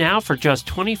 Join now for just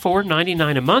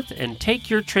 $24.99 a month and take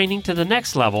your training to the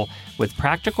next level with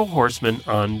Practical Horseman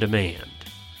on Demand.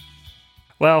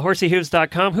 Well,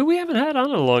 HorseyHooves.com, who we haven't had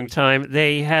on in a long time,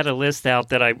 they had a list out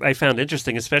that I found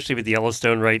interesting, especially with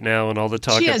Yellowstone right now and all the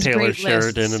talk of Taylor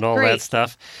Sheridan and all that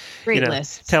stuff. Great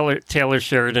list. Taylor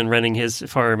Sheridan renting his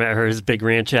farm or his big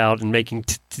ranch out and making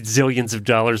zillions of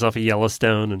dollars off of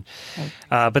Yellowstone.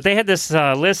 But they had this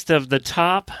list of the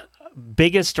top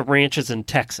biggest ranches in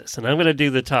Texas, and I'm going to do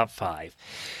the top 5.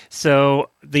 So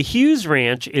the Hughes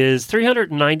Ranch is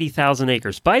 390,000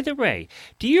 acres. By the way,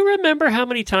 do you remember how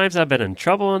many times I've been in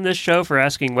trouble on this show for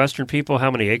asking Western people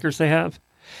how many acres they have?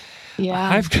 Yeah.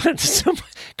 I've got some,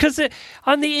 because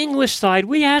on the English side,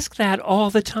 we ask that all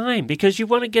the time because you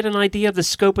want to get an idea of the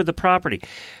scope of the property.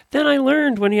 Then I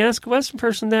learned when you ask a Western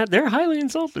person that, they're highly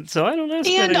insulted, so I don't ask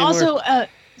that anymore. And also,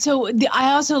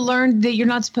 I also learned that you're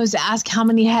not supposed to ask how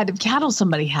many head of cattle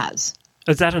somebody has.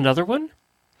 Is that another one?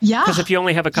 Yeah. Because if you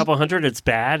only have a couple hundred, it's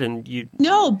bad, and you...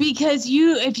 No, because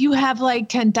if you have like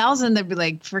 10,000, they'd be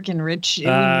like freaking rich.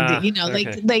 Okay.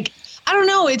 Like I don't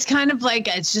know. It's kind of like,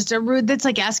 it's just a rude, that's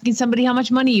like asking somebody how much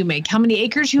money you make, how many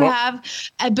acres you have.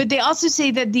 But they also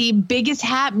say that the biggest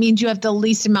hat means you have the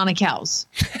least amount of cows.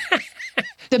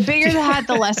 The bigger the hat,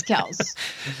 the less cows.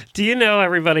 Do you know,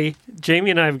 everybody,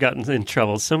 Jamie and I have gotten in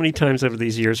trouble so many times over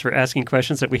these years for asking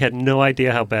questions that we had no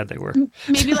idea how bad they were.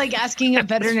 Maybe like asking a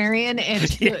veterinarian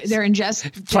if they're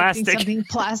ingesting something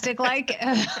plastic-like.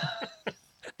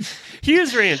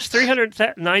 Hughes Ranch,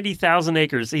 390,000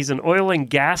 acres. He's an oil and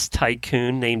gas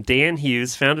tycoon named Dan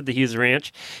Hughes, founded the Hughes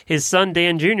Ranch. His son,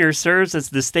 Dan Jr., serves as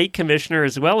the state commissioner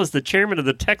as well as the chairman of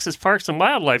the Texas Parks and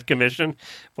Wildlife Commission.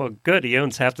 Well, good, he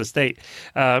owns half the state.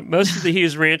 Most of the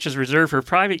Hughes Ranch is reserved for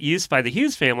private use by the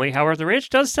Hughes family. However, the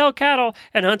ranch does sell cattle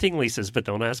and hunting leases, but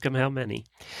don't ask him how many.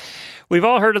 We've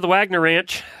all heard of the Wagner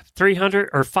Ranch,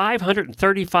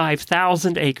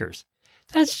 535,000 acres.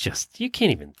 That's just, you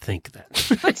can't even think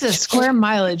that. What's the square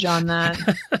mileage on that?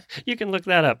 You can look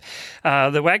that up.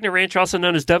 The Wagner Ranch, also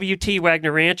known as WT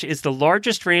Wagner Ranch, is the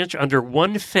largest ranch under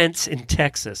one fence in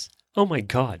Texas. Oh, my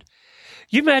God.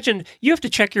 You imagine you have to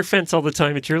check your fence all the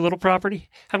time at your little property.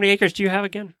 How many acres do you have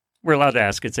again? We're allowed to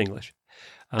ask. It's English.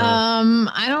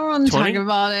 I don't want to 20? talk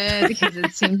about it because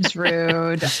it seems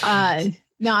rude.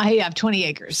 No, I have 20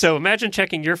 acres. So imagine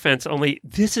checking your fence, only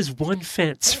this is one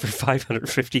fence for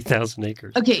 550,000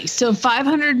 acres. Okay, so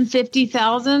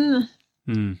 550,000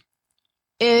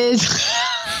 is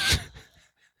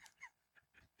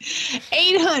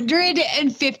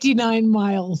 859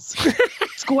 miles,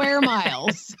 square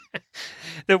miles.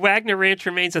 The Wagner Ranch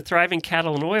remains a thriving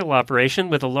cattle and oil operation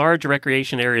with a large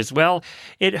recreation area as well.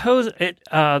 The whole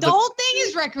thing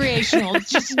is recreational.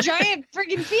 It's just a giant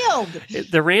freaking field.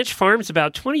 The ranch farms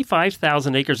about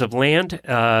 25,000 acres of land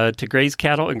to graze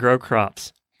cattle and grow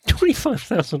crops.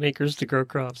 25,000 acres to grow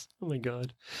crops. Oh, my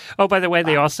God. Oh, by the way,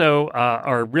 they also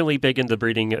are really big into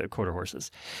breeding quarter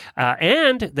horses.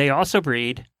 And they also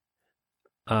breed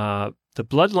the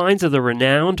bloodlines of the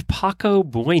renowned Paco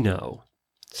Bueno.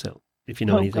 So if you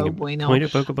know anything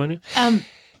about Paco Bueno.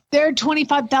 There are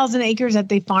 25,000 acres that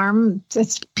they farm.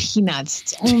 That's peanuts.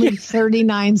 It's only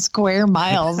 39 square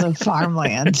miles of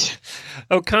farmland.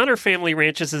 O'Connor Family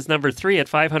Ranches is number 3 at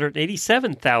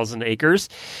 587,000 acres.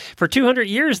 For 200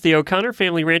 years, the O'Connor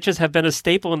Family Ranches have been a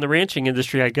staple in the ranching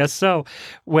industry, I guess so.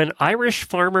 When Irish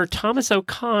farmer Thomas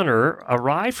O'Connor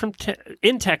arrived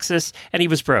in Texas, and he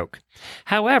was broke.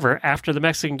 However, after the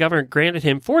Mexican government granted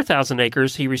him 4,000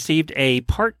 acres, he received a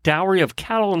part dowry of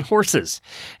cattle and horses,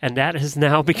 and that has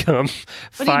now become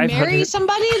 500. Did he marry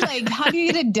somebody? Like, how do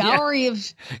you get a dowry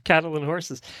of cattle and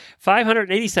horses?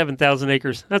 587,000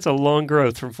 acres. That's a long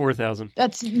growth from 4,000.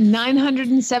 That's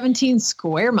 917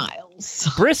 square miles.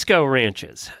 Briscoe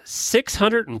Ranches,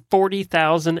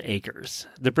 640,000 acres.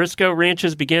 The Briscoe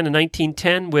Ranches began in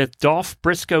 1910 with Dolph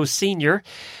Briscoe Sr.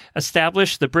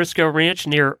 established the Briscoe Ranch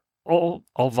near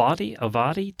Uvalde,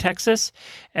 Texas.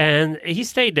 And he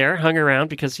stayed there, hung around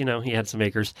because, he had some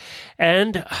acres.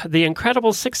 And the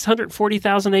incredible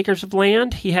 640,000 acres of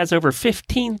land, he has over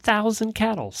 15,000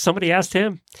 cattle. Somebody asked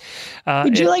him.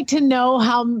 Would you like to know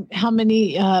how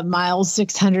many miles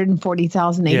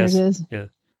 640,000 acres is? Yeah.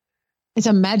 It's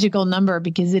a magical number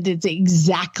because it is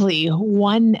exactly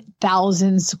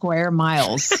 1,000 square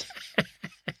miles.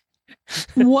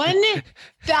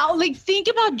 Think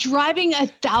about driving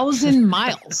 1,000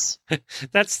 miles.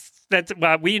 That's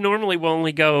we normally will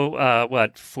only go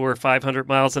 400 or 500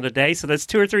 miles in a day, so that's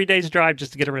 2 or 3 days drive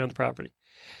just to get around the property.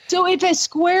 So if a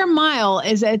square mile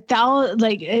is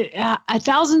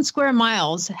 1,000 square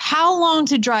miles, how long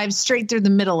to drive straight through the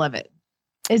middle of it?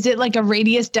 Is it like a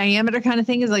radius diameter kind of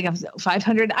thing? Is it like a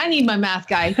 500? I need my math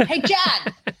guy. Hey,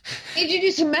 Chad, need you to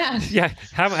do some math. Yeah.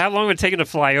 How long would it take him to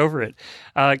fly over it?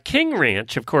 King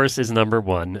Ranch, of course, is number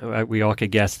 1. We all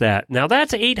could guess that. Now,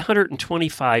 that's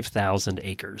 825,000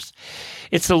 acres.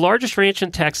 It's the largest ranch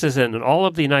in Texas and in all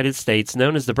of the United States,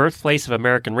 known as the birthplace of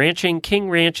American ranching. King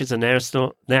Ranch is a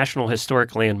national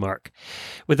historic landmark.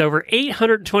 With over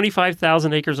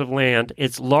 825,000 acres of land,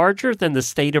 it's larger than the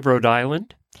state of Rhode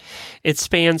Island. It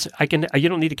spans, you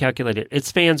don't need to calculate it. It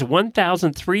spans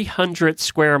 1,300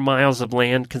 square miles of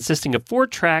land consisting of 4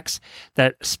 tracts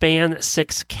that span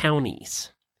 6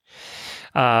 counties.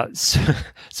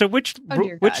 So which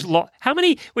law, how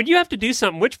many, when you have to do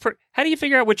something, how do you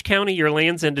figure out which county your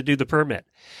land's in to do the permit?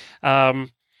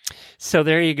 So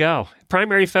there you go.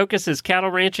 Primary focus is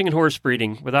cattle ranching and horse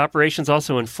breeding, with operations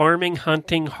also in farming,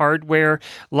 hunting, hardware,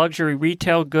 luxury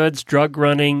retail goods, drug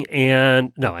running,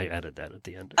 and... No, I added that at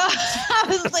the end. I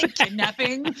was like,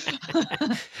 kidnapping.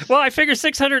 Well, I figure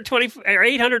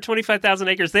 825,000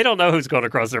 acres, they don't know who's going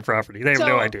across their property. They have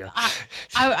no idea.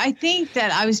 I think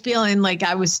that I was feeling like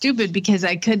I was stupid because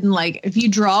I couldn't, if you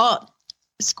draw...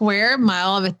 square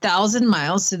mile of 1,000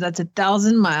 miles, so that's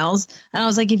 1,000 miles, and I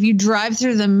was like, if you drive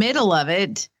through the middle of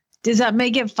it, does that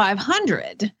make it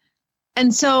 500?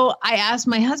 And so I asked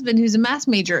my husband, who's a math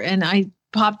major, and I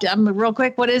popped real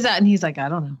quick, what is that? And he's like, I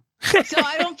don't know. So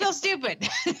I don't feel stupid.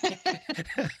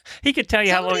 He could tell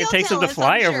you how long it takes him to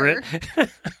fly over it.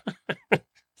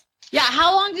 Yeah,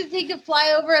 how long did it take to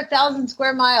fly over 1,000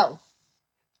 square miles?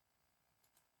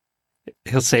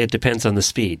 He'll say it depends on the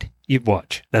speed. You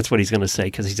watch. That's what he's going to say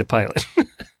because he's a pilot.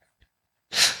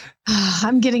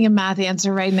 I'm getting a math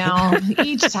answer right now.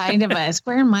 Each side of a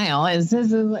square mile is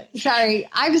sorry.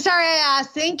 I'm sorry I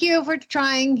asked. Thank you for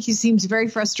trying. He seems very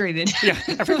frustrated. Yeah,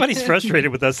 everybody's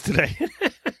frustrated with us today.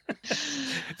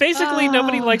 Basically,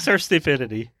 nobody likes our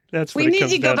stupidity. That's what we need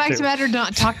to go back to bed or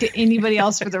not talk to anybody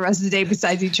else for the rest of the day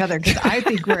besides each other because I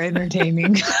think we're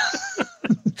entertaining.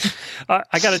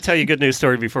 I got to tell you a good news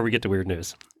story before we get to weird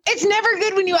news. It's never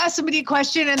good when you ask somebody a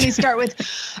question and they start with,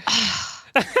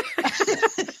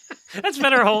 That's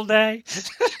been our whole day.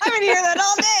 I've been hearing that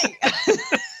all day.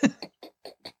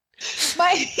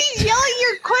 He's yelling,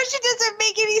 your question doesn't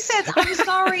make any sense. I'm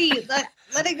sorry. Let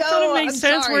it go. It doesn't make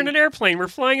sense. Sorry. We're in an airplane. We're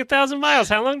flying 1,000 miles.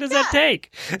 How long does that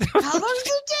take? How long does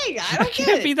it take? I don't get it.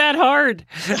 Can't be that hard.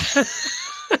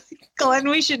 Glenn,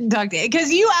 we shouldn't talk to you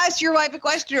because you asked your wife a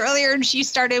question earlier and she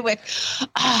started with,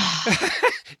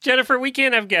 Jennifer, we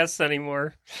can't have guests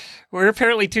anymore. We're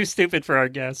apparently too stupid for our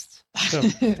guests. So.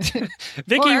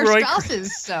 Vicky or our Roy,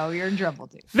 spouses, so you're in trouble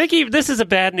too. Vicky, this is a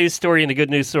bad news story and a good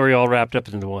news story all wrapped up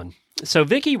into one. So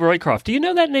Vicky Roycroft, do you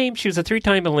know that name? She was a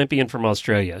 3-time Olympian from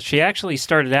Australia. She actually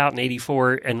started out in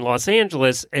 '84 in Los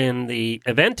Angeles in the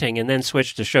eventing and then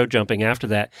switched to show jumping after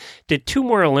that. Did 2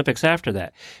 more Olympics after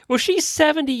that. Well, she's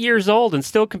 70 years old and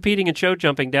still competing in show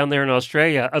jumping down there in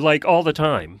Australia, like all the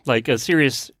time, like a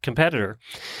serious competitor.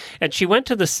 And she went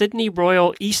to the Sydney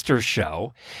Royal Easter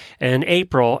Show in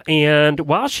April, and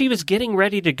while she was getting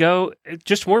ready to go,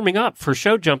 just warming up for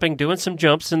show jumping, doing some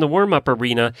jumps in the warm-up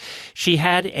arena, she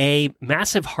had a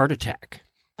massive heart attack.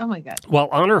 Oh my God. While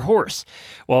on her horse.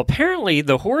 Well, apparently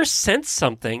the horse sensed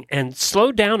something and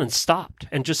slowed down and stopped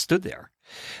and just stood there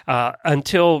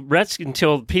until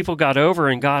people got over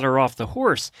and got her off the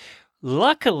horse.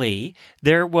 Luckily,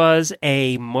 there was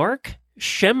a Mark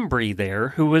Shembry there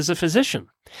who was a physician.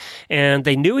 And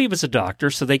they knew he was a doctor,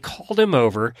 so they called him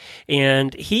over,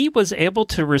 and he was able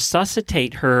to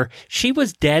resuscitate her. She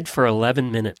was dead for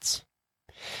 11 minutes.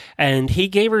 And he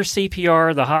gave her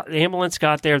CPR. The ambulance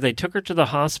got there. They took her to the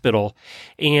hospital,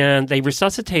 and they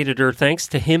resuscitated her thanks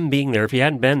to him being there. If he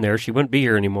hadn't been there, she wouldn't be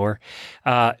here anymore.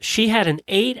 She had an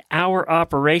 8-hour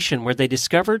operation where they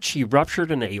discovered she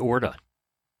ruptured an aorta.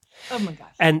 Oh, my gosh.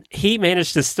 And he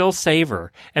managed to still save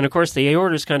her. And, of course, the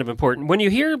aorta is kind of important. When you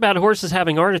hear about horses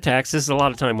having heart attacks, this is a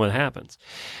lot of time what happens.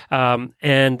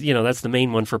 And, you know, that's the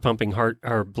main one for pumping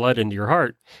blood into your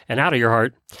heart and out of your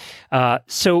heart.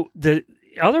 So the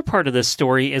other part of this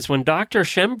story is when Dr.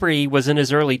 Shembry was in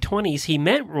his early 20s, he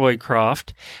met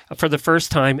Roycroft for the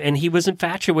first time, and he was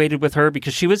infatuated with her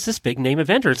because she was this big name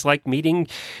eventer. It's like meeting,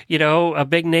 you know, a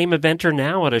big name eventer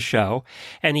now at a show.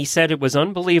 And he said it was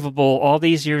unbelievable all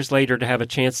these years later to have a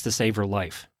chance to save her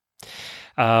life.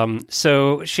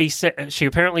 So she said she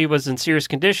apparently was in serious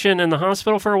condition in the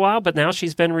hospital for a while, but now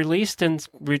she's been released and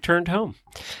returned home.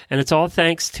 And it's all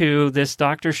thanks to this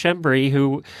Dr. Shembry,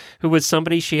 who was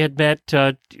somebody she had met,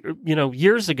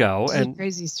 years ago. It's and a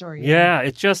crazy story. Yeah,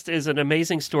 it just is an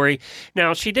amazing story.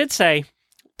 Now, she did say,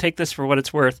 take this for what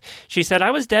it's worth. She said,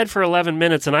 I was dead for 11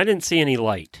 minutes and I didn't see any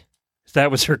light. That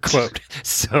was her quote.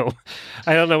 So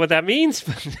I don't know what that means.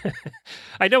 But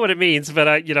I know what it means, but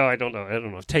I don't know. I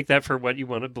don't know. Take that for what you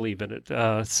want to believe in it.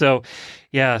 So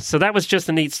that was just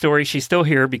a neat story. She's still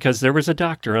here because there was a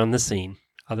doctor on the scene.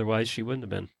 Otherwise, she wouldn't have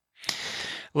been.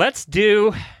 Let's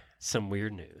do some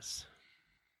weird news.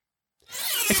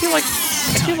 I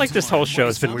feel like this whole show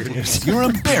has been weird news. You're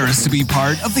embarrassed to be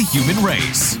part of the human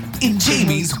race. In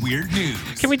Jamie's Weird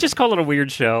News. Can we just call it a weird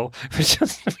show?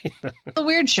 A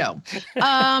weird show.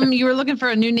 You were looking for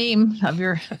a new name of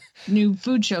your new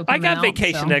food show coming I got out,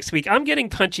 vacation so. next week. I'm getting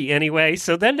punchy anyway,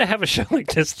 so then to have a show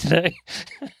like this today,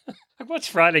 what's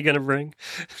Friday going to bring?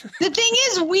 The thing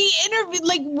is, we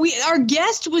interviewed, our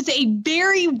guest was a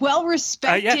very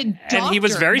well-respected doctor, and he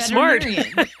was very smart.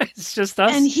 It's just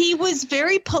us. And he was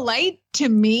very polite to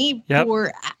me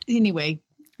anyway.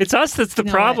 It's us that's the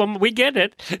problem. We get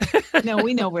it. No,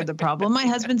 we know we're the problem. My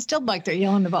husband's still back there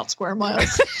yelling about square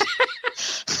miles.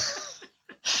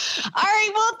 All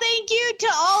right. Well, thank you to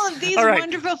all of these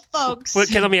wonderful folks. Well,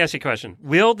 let me ask you a question.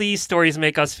 Will these stories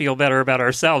make us feel better about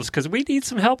ourselves? Because we need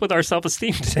some help with our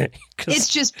self-esteem today.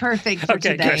 It's just perfect for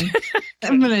today.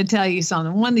 I'm going to tell you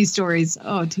something. One of these stories,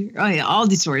 all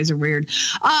these stories are weird.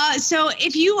 So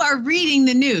if you are reading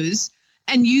the news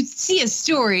and you see a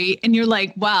story and you're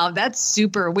like, wow, that's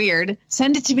super weird,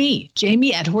 send it to me,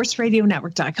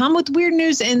 Jamie@horseradionetwork.com with weird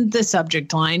news in the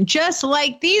subject line, just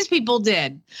like these people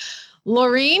did.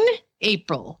 Laureen,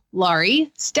 April,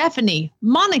 Laurie, Stephanie,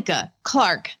 Monica,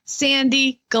 Clark,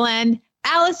 Sandy, Glenn,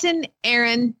 Allison,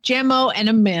 Aaron, Gemmo, and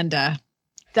Amanda.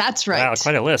 That's right. Wow,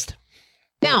 quite a list.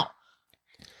 Now,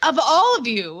 of all of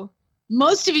you,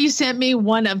 most of you sent me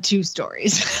one of two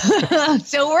stories.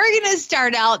 So we're going to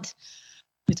start out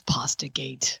with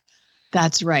Pastagate.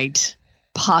 That's right.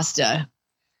 Pasta.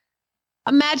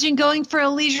 Imagine going for a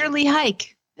leisurely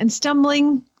hike and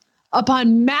stumbling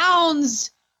upon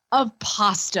mounds of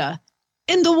pasta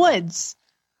in the woods.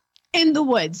 In the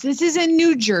woods. This is in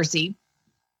New Jersey.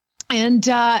 And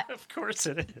of course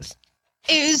it is.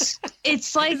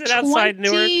 It's like is it outside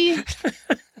Newark?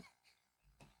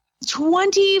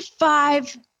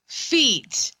 25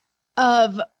 feet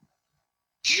of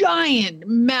giant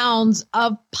mounds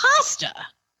of pasta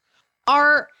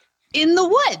are in the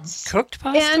woods. Cooked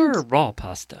pasta or raw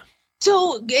pasta?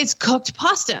 So it's cooked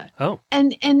pasta. Oh.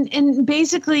 And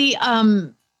basically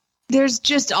there's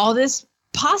just all this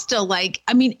pasta,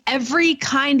 every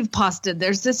kind of pasta.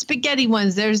 There's the spaghetti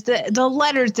ones, there's the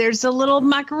letters, there's the little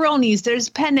macaronis, there's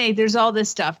penne, there's all this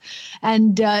stuff.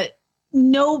 And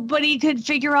nobody could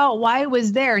figure out why it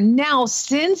was there. Now,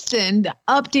 since then, the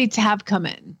updates have come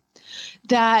in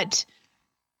that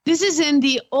this is in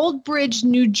the Old Bridge,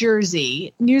 New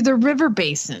Jersey, near the river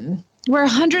basin, where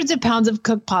hundreds of pounds of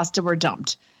cooked pasta were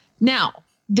dumped. Now,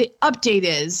 the update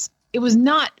is it was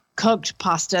not cooked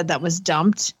pasta that was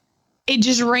dumped. It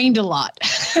just rained a lot.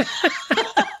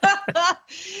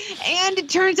 And it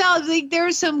turns out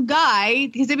there's some guy,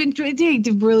 because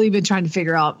they've really been trying to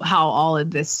figure out how all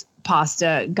of this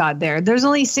pasta got there. There's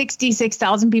only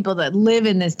 66,000 people that live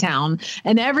in this town,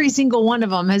 and every single one of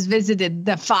them has visited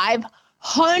the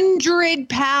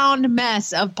 500-pound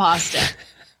mess of pasta.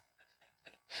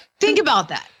 Think about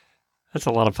that. That's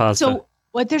a lot of pasta. So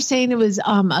what they're saying, it was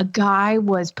a guy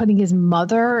was putting his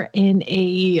mother in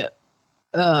a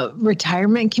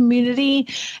retirement community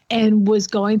and was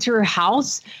going through her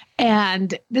house,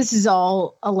 and this is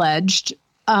all alleged.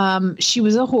 She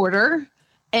was a hoarder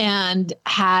and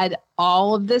had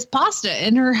all of this pasta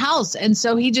in her house. And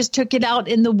so he just took it out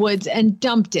in the woods and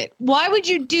dumped it. Why would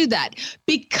you do that?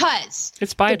 Because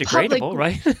it's biodegradable,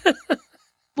 right?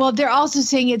 Well, they're also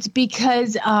saying it's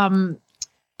because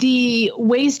the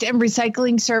waste and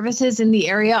recycling services in the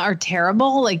area are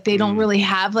terrible. Like they don't really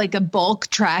have like a bulk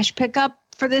trash pickup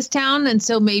for this town. And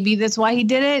so maybe that's why he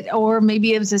did it, or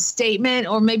maybe it was a statement,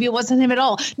 or maybe it wasn't him at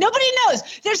all. Nobody knows.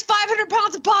 There's 500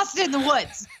 pounds of pasta in the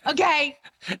woods. Okay.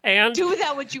 And do with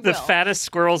that what you will. The fattest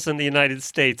squirrels in the United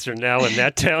States are now in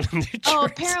that town in New Jersey. Oh,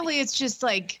 apparently it's just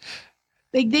like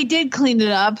they did clean it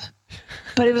up,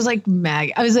 but it was like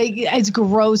I was like, as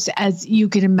gross as you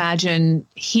can imagine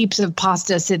heaps of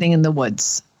pasta sitting in the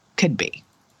woods could be.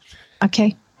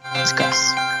 Okay. Let's go.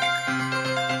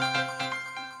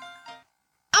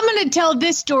 I'm going to tell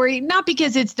this story, not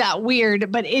because it's that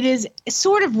weird, but it is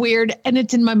sort of weird, and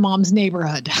it's in my mom's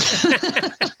neighborhood.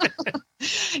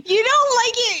 You don't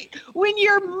like it when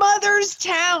your mother's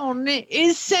town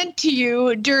is sent to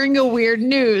you during a weird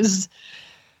news,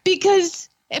 because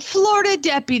Florida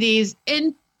deputies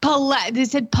in they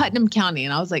said Putnam County,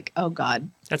 and I was like, oh God.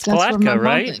 That's Palatka,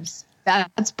 right? Lives.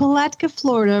 That's Palatka,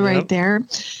 Florida, right there.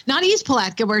 Not East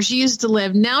Palatka, where she used to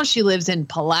live. Now she lives in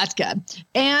Palatka.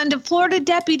 And Florida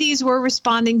deputies were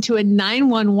responding to a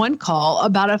 911 call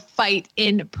about a fight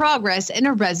in progress in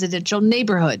a residential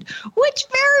neighborhood, which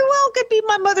very well could be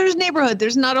my mother's neighborhood.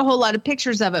 There's not a whole lot of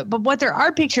pictures of it. But what there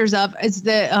are pictures of is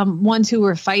the ones who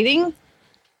were fighting.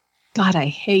 God, I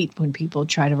hate when people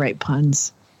try to write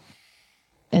puns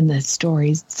in the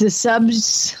stories.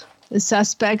 The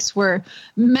suspects were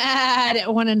mad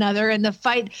at one another, and the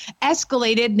fight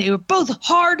escalated, and they were both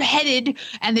hard-headed,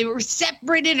 and they were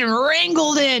separated and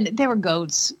wrangled in. They were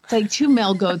goats. It's like two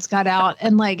male goats got out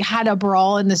and like had a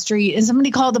brawl in the street, and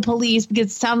somebody called the police because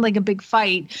it sounded like a big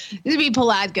fight. This would be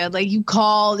Palatka. Like you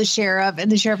call the sheriff,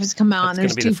 and the sheriff has come out.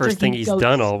 That's going to be the first thing he's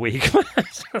done all week.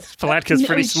 Palatka's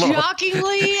pretty small. Shockingly,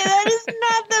 that is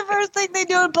not the first thing they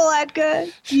do in Palatka.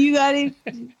 You got it.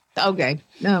 Okay.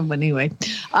 No, but anyway.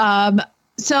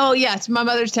 So yes, my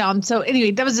mother's town. So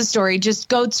anyway, that was the story. Just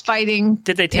goats fighting.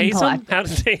 Did they tase them? How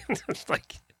did they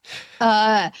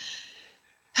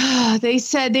they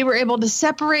said they were able to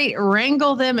separate,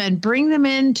 wrangle them, and bring them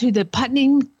into the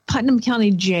Putnam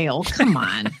County Jail. Come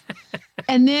on.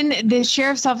 And then the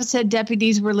sheriff's office said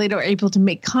deputies were later able to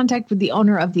make contact with the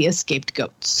owner of the escaped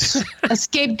goats.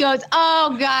 Escaped goats.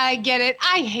 Oh, God, I get it.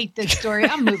 I hate this story.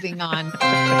 I'm moving on.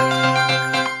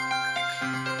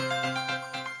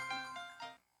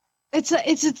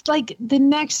 It's like the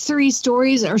next three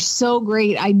stories are so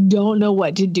great. I don't know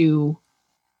what to do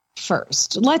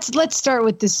first. Let's start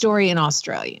with the story in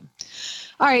Australia.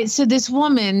 All right. So this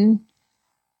woman,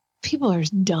 people are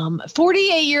dumb.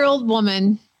 48-year-old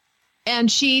woman, and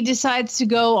she decides to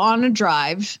go on a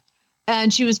drive,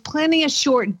 and she was planning a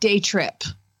short day trip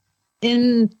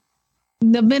in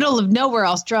the middle of nowhere,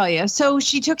 Australia. So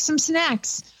she took some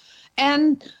snacks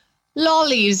and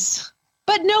lollies,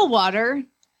 but no water.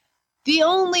 The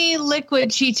only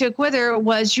liquid she took with her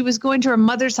was she was going to her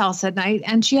mother's house at night,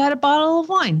 and she had a bottle of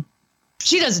wine.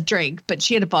 She doesn't drink, but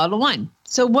she had a bottle of wine.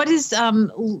 So what is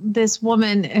this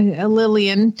woman,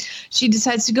 Lillian, she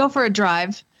decides to go for a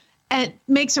drive and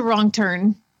makes a wrong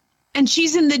turn. And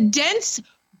she's in the dense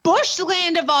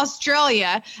bushland of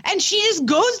Australia, and she just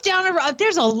goes down a road.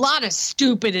 There's a lot of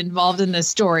stupid involved in this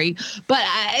story, but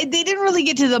they didn't really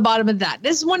get to the bottom of that.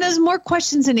 This one has more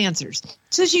questions than answers.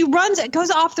 So she goes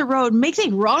off the road, makes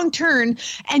a wrong turn,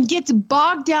 and gets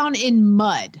bogged down in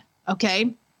mud.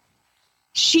 Okay.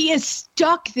 She is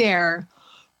stuck there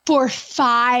for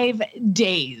 5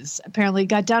 days. Apparently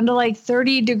got down to like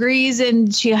 30 degrees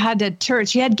and she had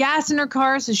gas in her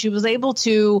car. So she was able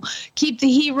to keep the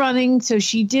heat running. So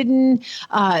she didn't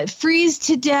freeze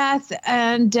to death.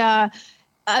 And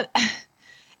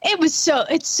it's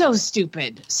so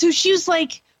stupid. So she was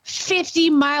like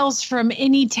 50 miles from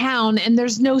any town and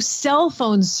there's no cell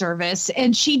phone service.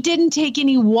 And she didn't take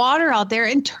any water out there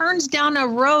and turns down a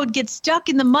road, gets stuck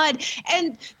in the mud.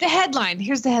 And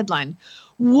here's the headline.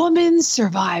 Woman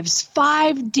survives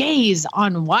 5 days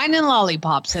on wine and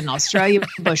lollipops in Australia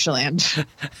bushland.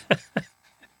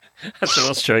 That's an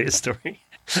Australia story.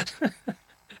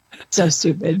 So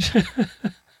stupid.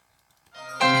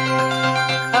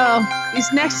 Oh,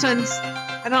 these next ones,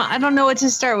 I don't know what to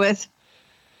start with.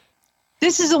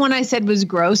 This is the one I said was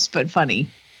gross but funny.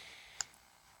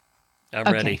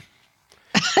 I'm ready.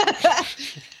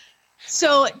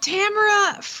 So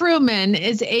Tamara Fruman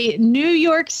is a New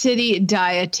York City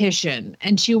dietitian,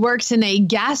 and she works in a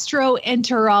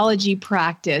gastroenterology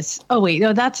practice. Oh, wait,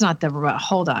 no, that's not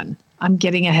hold on. I'm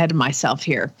getting ahead of myself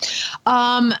here.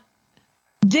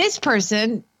 This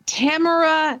person,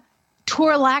 Tamara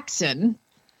Torlaxon,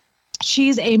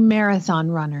 she's a marathon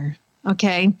runner.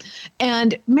 Okay.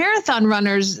 And marathon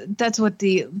runners, that's what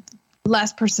the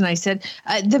last person I said,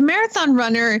 the marathon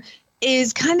runner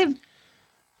is kind of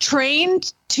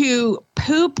trained to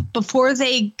poop before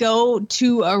they go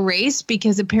to a race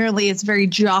because apparently it's very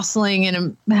jostling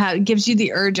and it gives you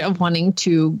the urge of wanting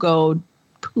to go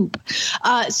poop.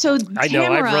 So I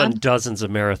know I've run dozens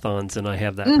of marathons and I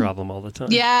have that problem all the time.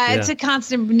 Yeah, it's a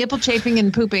constant nipple chafing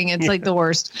and pooping. It's like the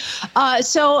worst.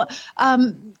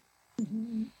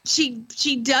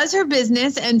 She does her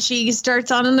business and she starts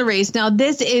on in the race. Now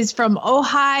this is from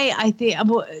Ojai, I think,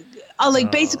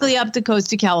 basically up the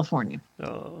coast of California.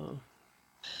 Oh.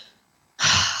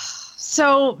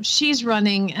 So she's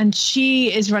running and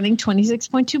she is running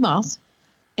 26.2 miles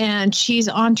and she's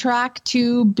on track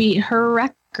to beat her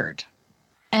record.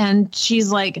 And she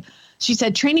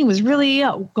said training was really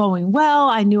going well.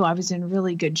 I knew I was in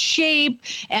really good shape.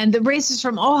 And the race is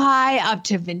from Ojai up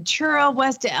to Ventura,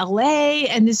 west to LA.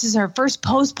 And this is her first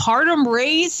postpartum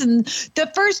race. And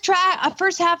the first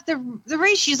half of the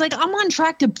race, she's like, I'm on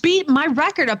track to beat my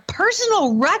record, a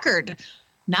personal record,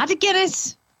 not a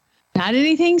Guinness, not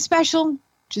anything special,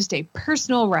 just a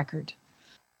personal record.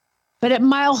 But at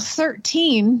mile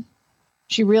 13,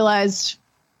 she realized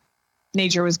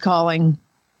nature was calling.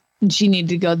 And she needed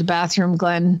to go to the bathroom,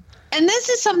 Glenn. And this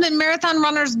is something marathon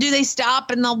runners do. They stop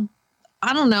and they'll,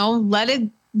 I don't know, let it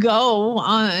go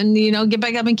and, get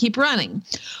back up and keep running.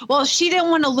 Well, she didn't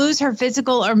want to lose her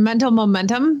physical or mental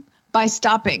momentum by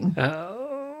stopping.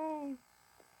 Oh,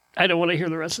 I don't want to hear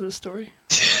the rest of the story.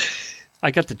 I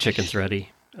got the chickens ready.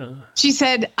 She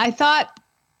said, I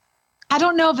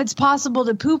don't know if it's possible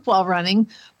to poop while running,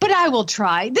 but I will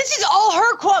try. This is all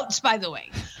her quotes, by the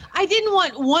way. I didn't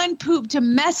want one poop to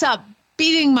mess up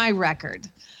beating my record.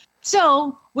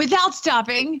 So, without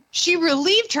stopping, she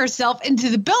relieved herself into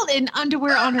the built-in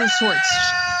underwear on her shorts.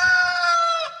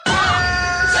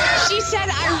 She said,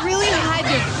 I really had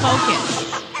to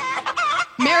focus.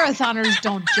 Marathoners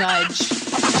don't judge.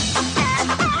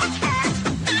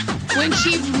 When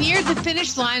she neared the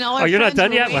finish line, all her you're not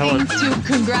friends done were yet? waiting to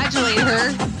congratulate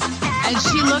her. And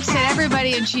she looks at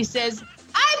everybody and she says,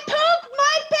 I pooped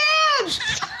my pants!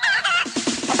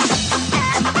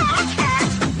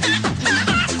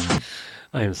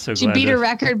 I am so glad. She beat her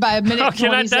record by a minute and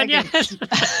 20 seconds. Yet?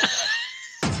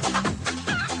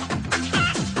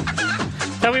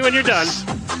 Tell me when you're done.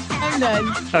 I'm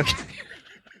done. Okay.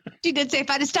 She did say if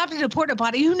I'd have stopped at a porta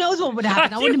potty, who knows what would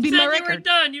happen? I wouldn't beat my record. You were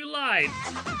done. You lied.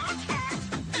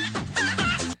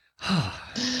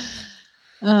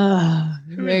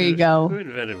 There you go. Who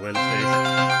invented Wednesdays?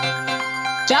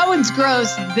 That one's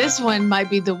gross. This one might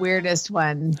be the weirdest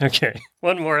one. Okay.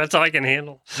 One more. That's all I can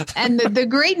handle. And the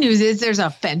great news is there's a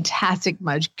fantastic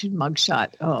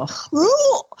mugshot. Oh.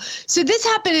 So this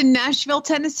happened in Nashville,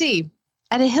 Tennessee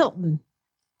at a Hilton.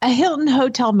 A Hilton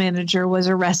hotel manager was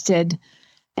arrested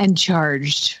and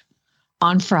charged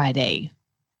on Friday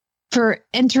for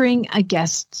entering a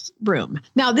guest room.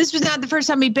 Now, this was not the first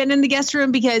time he'd been in the guest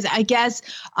room because I guess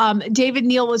David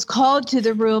Neal was called to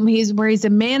the room. He's a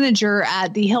manager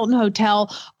at the Hilton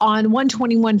Hotel on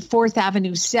 121 4th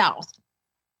Avenue South.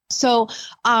 So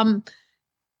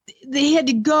they had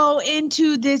to go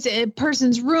into this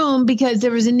person's room because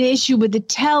there was an issue with the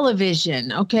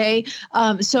television. Okay.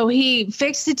 So he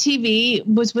fixed the TV,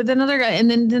 was with another guy, and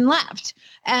then left.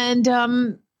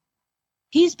 And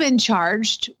he's been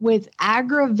charged with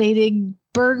aggravated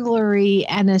burglary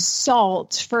and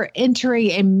assault for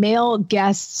entering a male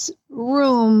guest's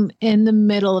room in the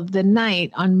middle of the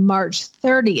night on March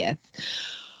 30th.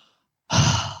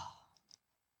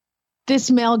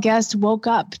 This male guest woke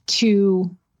up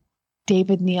to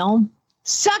David Neal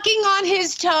sucking on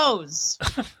his toes.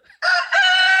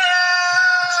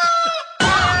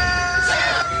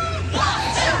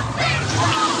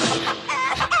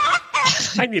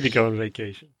 I need to go on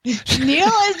vacation. Neil,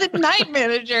 as the night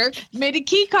manager, made a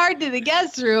key card to the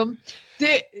guest room.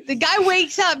 The guy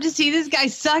wakes up to see this guy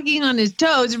sucking on his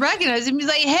toes, recognizes him. He's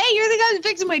like, hey, you're the guy who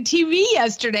fixed my TV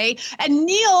yesterday. And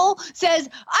Neil says,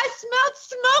 I smelled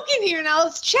smoke in here and I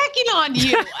was checking on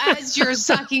you as you're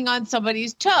sucking on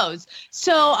somebody's toes.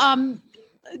 So,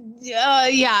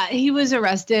 yeah, he was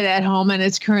arrested at home and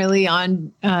is currently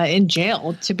in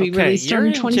jail to be released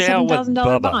on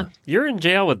 $27,000 bond. You're in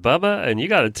jail with Bubba, and you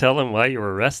got to tell him why you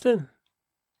were arrested?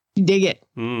 You dig it.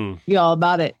 You all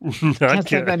about it. Not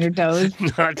good. On your toes.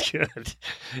 Not good.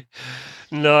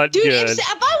 Not Dude, good. If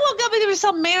I woke up and there was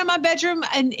some man in my bedroom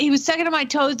and he was sucking on my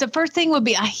toes, the first thing would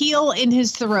be a heel in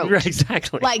his throat. Right,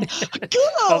 exactly. Like,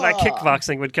 well, that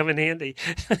kickboxing would come in handy.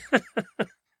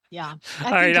 Yeah.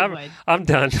 All right, I'm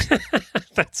done.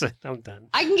 That's it. I'm done.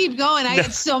 I can keep going. I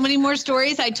have so many more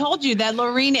stories. I told you that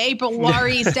Lorene, April,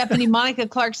 Laurie, Stephanie, Monica,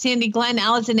 Clark, Sandy, Glenn,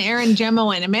 Allison, Aaron, Gemma,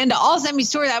 and Amanda all sent me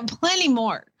stories. I have plenty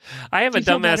more. I have a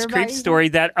dumbass cruise story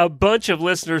that a bunch of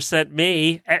listeners sent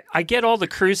me. I get all the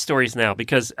cruise stories now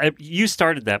because you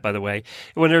started that, by the way.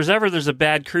 When there's a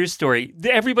bad cruise story,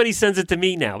 everybody sends it to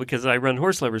me now because I run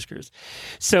Horse Lovers Cruise.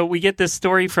 So we get this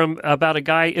story about a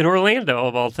guy in Orlando,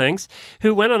 of all things,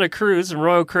 who went on a cruise in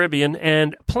Royal Caribbean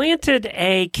and planted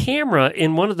a camera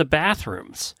in one of the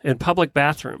bathrooms, in public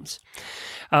bathrooms.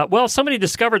 Well, somebody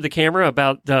discovered the camera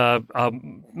about,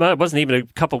 it wasn't even a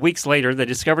couple weeks later, they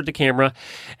discovered the camera,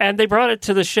 and they brought it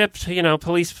to the ship's,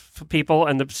 police people,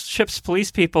 and the ship's police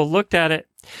people looked at it.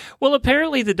 Well,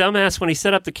 apparently the dumbass, when he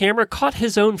set up the camera, caught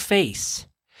his own face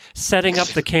setting up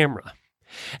the camera.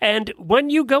 And when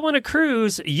you go on a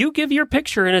cruise, you give your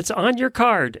picture and it's on your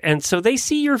card. And so they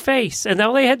see your face, and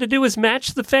all they had to do was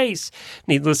match the face.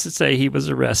 Needless to say, he was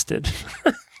arrested.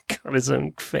 Got his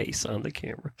own face on the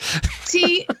camera.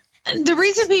 See, the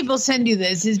reason people send you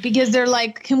this is because they're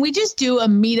like, can we just do a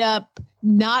meetup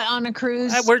not on a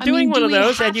cruise? We're doing one of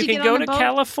those, and you can go to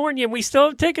California, and we still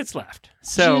have tickets left.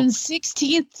 So June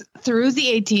 16th through the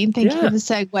 18th. Thank you for the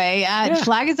segue. At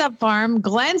Flag is Up Farm.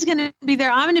 Glenn's going to be there.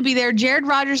 I'm going to be there. Jared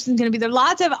Rogerson's going to be there.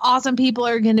 Lots of awesome people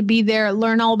are going to be there.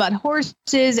 Learn all about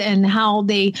horses and how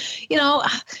they,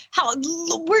 how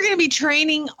we're going to be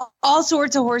training all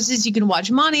sorts of horses. You can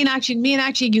watch Monty in action, me in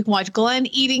action. You can watch Glenn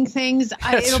eating things.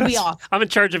 It'll be awesome. I'm in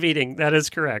charge of eating. That is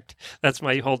correct. That's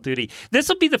my whole duty. This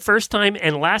will be the first time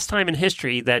and last time in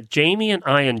history that Jamie and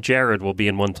I and Jared will be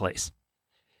in one place.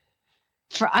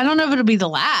 I don't know if it'll be the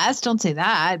last. Don't say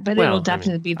that, but it'll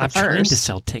definitely be the I'm first. I'm trying to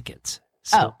sell tickets.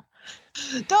 So.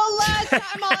 The last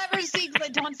time I'll ever see.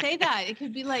 Don't say that. It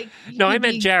could be like. No, I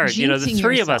meant Jared. The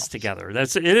three of us together.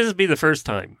 It is be the first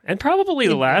time, and probably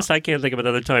the last. I can't think of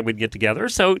another time we'd get together.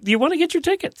 So, do you want to get your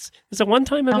tickets? It's a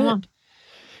one-time event.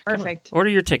 Perfect. Order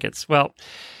your tickets. Well,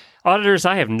 auditors,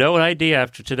 I have no idea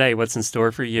after today what's in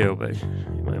store for you, but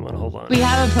you might want to hold on. We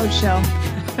have a post show.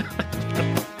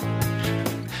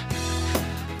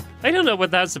 I don't know whether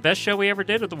that's the best show we ever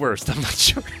did or the worst. I'm not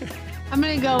sure. I'm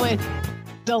going to go with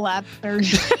the latter.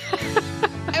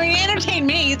 I mean, entertain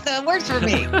me, so it works for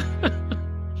me.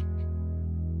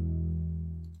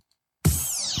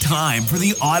 Time for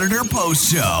the Auditor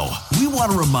Post Show. We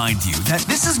want to remind you that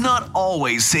this is not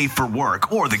always safe for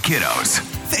work or the kiddos.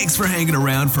 Thanks for hanging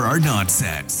around for our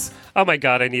nonsense. Oh my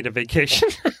God, I need a vacation.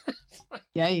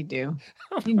 Yeah, you do.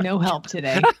 You need no help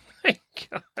today. Oh my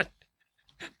God.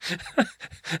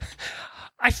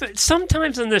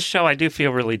 Sometimes in this show I do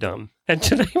feel really dumb, and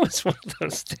today was one of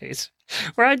those days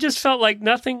where I just felt like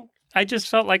nothing. I just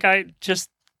felt like it's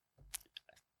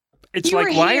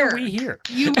like, why are we here?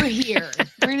 You were here.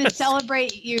 We're going to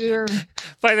celebrate your.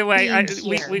 By the way,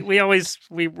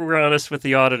 we were honest with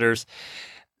the auditors.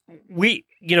 We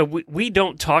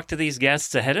don't talk to these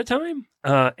guests ahead of time.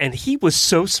 And he was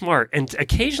so smart. And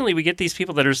occasionally we get these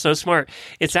people that are so smart.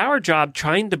 It's our job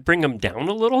trying to bring them down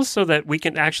a little so that we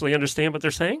can actually understand what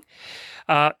they're saying.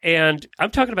 And I'm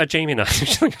talking about Jamie and I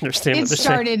actually understand what they're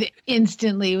saying. It started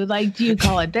instantly with like, do you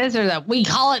call it this or that? We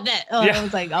call it that. Oh, yeah. I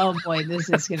was like, oh boy, this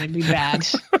is going to be bad.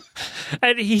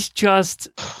 And he's just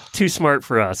too smart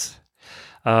for us.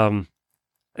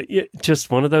 Just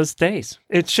one of those days.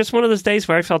 It's just one of those days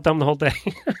where I felt dumb the whole day.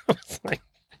 I was like,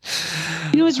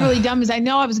 you know what's really dumb is I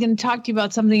know I was going to talk to you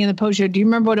about something in the post show. Do you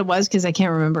remember what it was? Because I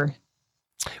can't remember.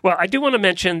 Well, I do want to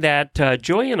mention that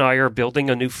Joy and I are building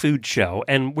a new food show,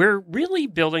 and we're really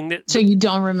building it. So you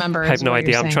don't remember? I have no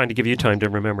idea. I'm saying. trying to give you time to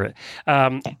remember it.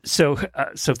 So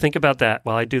think about that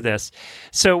while I do this.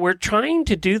 So we're trying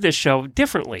to do this show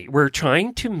differently. We're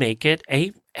trying to make it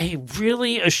a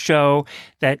show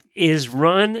that is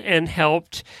run and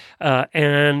helped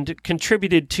and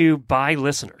contributed to by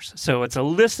listeners. So it's a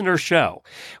listener show.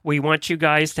 We want you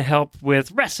guys to help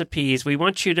with recipes. We're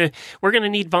going to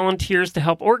need volunteers to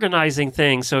help organizing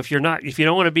things. So if you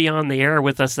don't want to be on the air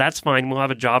with us, that's fine. We'll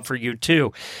have a job for you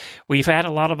too. We've had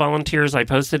a lot of volunteers. I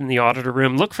posted in the auditor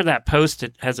room. Look for that post.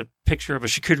 It has a picture of a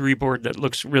charcuterie board that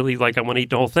looks really like I want to eat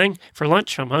the whole thing for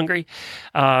lunch. I'm hungry.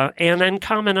 And then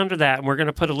comment under that. And we're going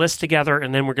to put a list together,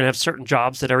 and then we're going to have certain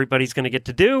jobs that everybody's going to get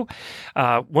to do.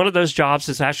 One of those jobs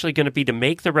is actually going to be to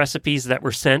make the recipes that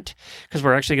were sent, because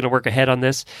we're actually going to work ahead on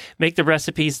this. Make the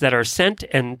recipes that are sent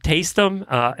and taste them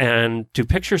and do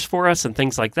pictures for us and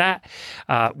things like that.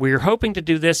 We're hoping to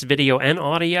do this video and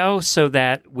audio so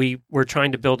that we're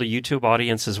trying to build a YouTube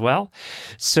audience as well.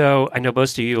 So I know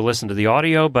most of you listen to the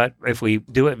audio, but if we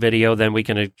do it video, then we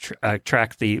can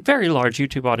attract the very large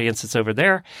YouTube audience that's over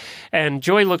there. And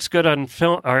Joy looks good on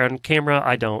film or on camera.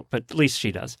 I don't, but at least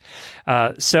she does.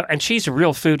 And she's a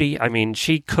real foodie. I mean,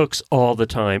 she cooks all the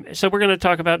time. So we're going to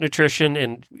talk about nutrition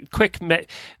and quick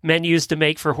menus to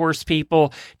make for horse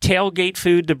people, tailgate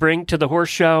food to bring to the horse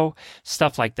show,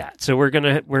 stuff like that. So we're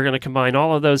gonna combine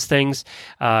all of those things.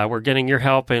 We're getting your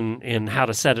help in how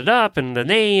to set it up and the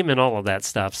name and all of that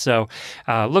stuff. So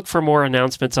look for more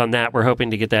announcements on that. We're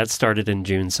hoping to get that started in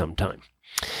June sometime.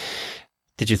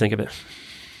 Did you think of it?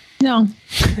 No.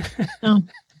 I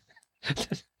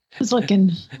was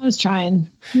looking. I was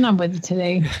trying. I'm not with it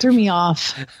today. Threw me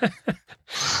off.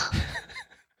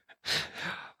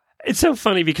 It's so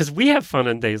funny because we have fun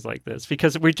on days like this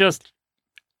because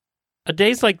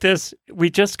days like this, we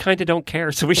just kind of don't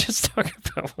care. So we just talk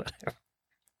about whatever.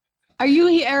 Are you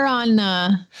here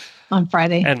on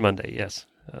Friday? And Monday, yes.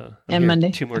 And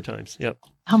Monday. 2 more times. Yep.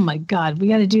 Oh my God. We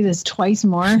got to do this twice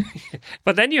more.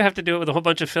 But then you have to do it with a whole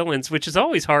bunch of fill-ins, which is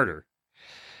always harder.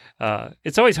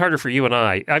 It's always harder for you and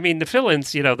I. I mean, the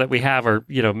fill-ins, that we have are,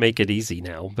 make it easy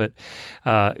now. But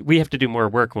we have to do more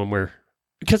work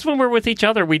because when we're with each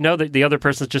other, we know that the other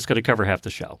person's just going to cover half the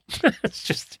show. It's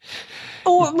just.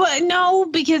 Oh, but no,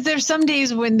 because there's some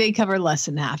days when they cover less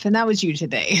than half, and that was you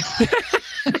today.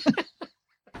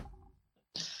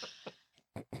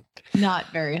 Not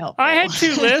very helpful. I had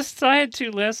two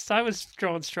lists. I was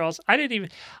drawing straws. I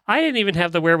didn't even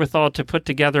have the wherewithal to put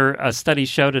together a study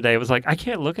show today. It was like, I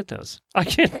can't look at those. I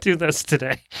can't do this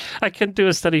today. I couldn't do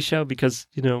a study show because,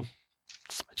 I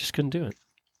just couldn't do it.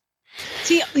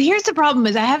 See, here's the problem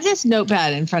is I have this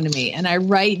notepad in front of me and I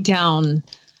write down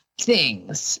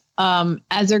things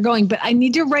as they're going, but I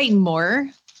need to write more.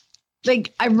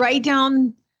 Like I write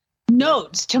down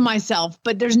notes to myself,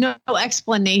 but there's no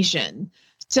explanation.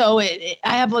 So I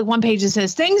have like one page that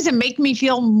says things that make me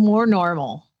feel more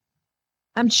normal.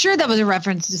 I'm sure that was a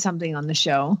reference to something on the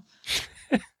show.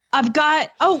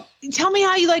 Tell me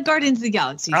how you like Guardians of the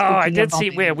Galaxy. I did see,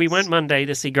 we went Monday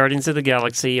to see Guardians of the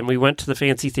Galaxy and we went to the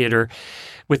fancy theater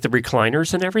with the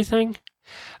recliners and everything.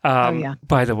 Yeah.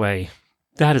 By the way,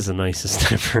 that is the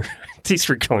nicest ever. These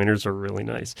recliners are really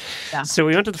nice. Yeah. So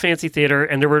we went to the fancy theater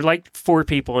and there were like 4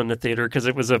 people in the theater because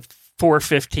it was a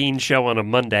 4:15 show on a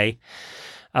Monday.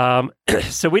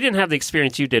 So we didn't have the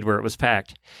experience you did where it was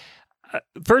packed.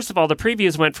 First of all, the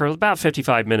previews went for about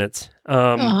 55 minutes.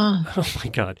 Oh my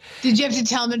God. Did you have to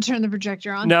tell them to turn the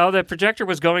projector on? No, the projector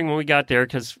was going when we got there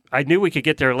because I knew we could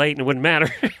get there late and it wouldn't matter.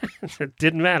 It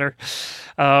didn't matter.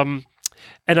 And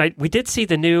we did see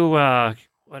the new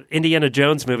Indiana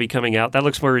Jones movie coming out. That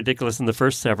looks more ridiculous than the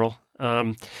first several.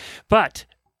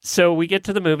 So we get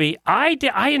to the movie. I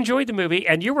enjoyed the movie,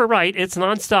 and you were right. It's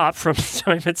nonstop from the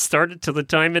time it started to the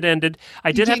time it ended.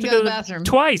 I did have to go to the bathroom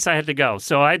twice. I had to go,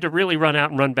 so I had to really run out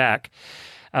and run back.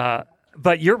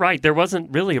 But you're right. There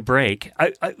wasn't really a break.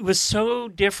 It was so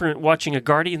different watching a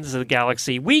Guardians of the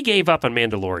Galaxy. We gave up on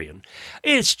Mandalorian.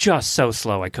 It's just so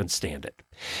slow. I couldn't stand it.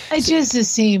 It's just the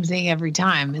same thing every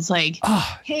time. It's like,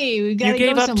 hey, we got to go somewhere.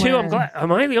 You gave up too. I'm glad.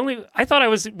 Am I the only? I thought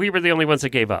we were the only ones that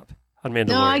gave up on Mandalorian.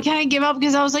 No, I can't give up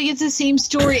because I was like, it's the same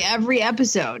story every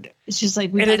episode. It's just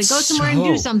like, we got to go somewhere and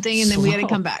do something, and then we got to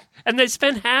come back. And they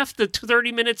spend half the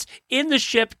 30 minutes in the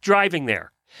ship driving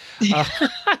there.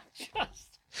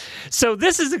 So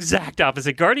this is exact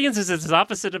opposite. Guardians is as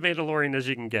opposite of Mandalorian as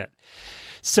you can get.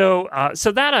 So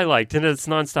that I liked, and it's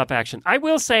nonstop action. I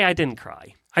will say I didn't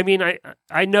cry. I mean,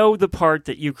 I know the part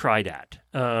that you cried at.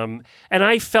 And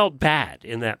I felt bad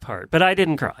in that part, but I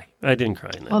didn't cry. In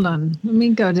that. Hold on. Let me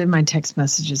go to my text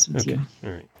messages with you.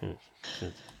 All right.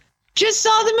 Just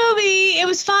saw the movie. It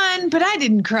was fun, but I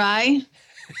didn't cry.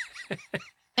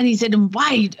 And he said,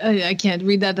 why? I can't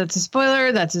read that. That's a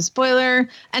spoiler. That's a spoiler.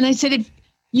 And I said, if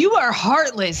you are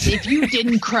heartless if you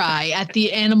didn't cry at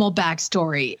the animal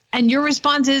backstory. And your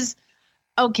response is,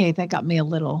 okay, that got me a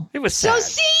little. It was sad,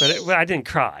 but I didn't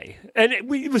cry. And it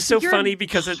was so funny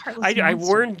because I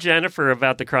warned Jennifer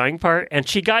about the crying part, and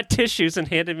she got tissues and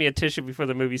handed me a tissue before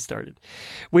the movie started.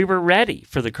 We were ready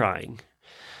for the crying.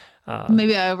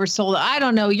 Maybe I oversold it. I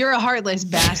don't know. You're a heartless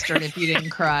bastard if you didn't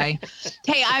cry.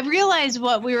 Hey, I realized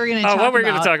what we were going to talk about. What we're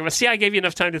going to talk about. See, I gave you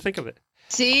enough time to think of it.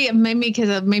 See, it made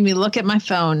me look at my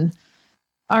phone.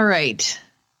 All right.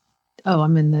 Oh,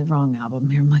 I'm in the wrong album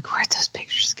here. I'm like, where'd those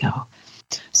pictures go?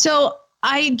 So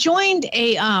I joined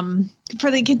for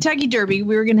the Kentucky Derby.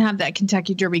 We were going to have that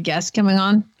Kentucky Derby guest coming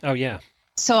on. Oh, yeah.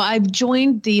 So I've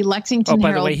joined the Lexington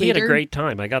Herald. Oh, by the way, he had a Leader. great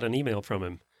time. I got an email from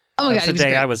him. Oh, my God. That's the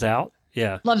day I was out.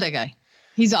 Yeah. Love that guy.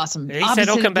 He's awesome. He said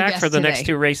he'll come back for the next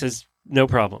 2 races. No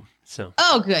problem. So.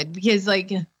 Oh, good. Because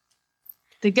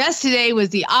the guest today was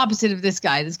the opposite of this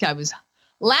guy. This guy was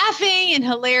laughing and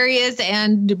hilarious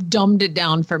and dumbed it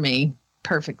down for me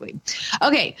perfectly.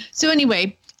 Okay. So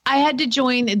anyway, I had to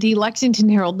join the Lexington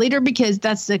Herald Leader because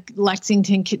that's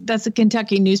the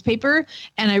Kentucky newspaper.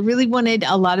 And I really wanted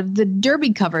a lot of the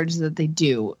Derby coverage that they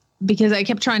do. Because I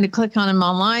kept trying to click on them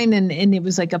online and it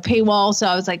was like a paywall. So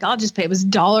I was like, I'll just pay. It was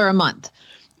 $1 a month.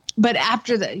 But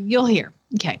after that, you'll hear.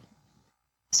 Okay.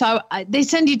 So they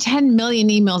send you 10 million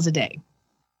emails a day.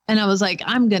 And I was like,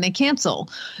 I'm going to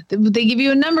cancel. They give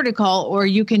you a number to call or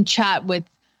you can chat with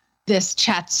this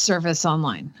chat service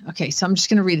online. Okay. So I'm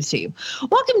just going to read it to you.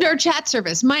 Welcome to our chat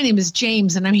service. My name is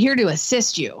James and I'm here to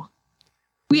assist you.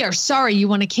 We are sorry you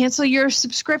want to cancel your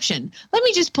subscription. Let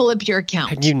me just pull up your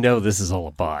account. And you know this is all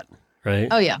a bot, right?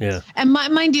 Oh, yeah. And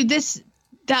mind you,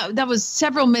 that was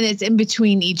several minutes in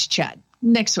between each chat.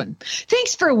 Next one.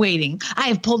 Thanks for waiting. I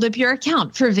have pulled up your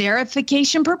account. For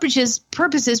verification purposes,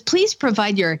 please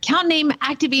provide your account name,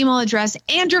 active email address,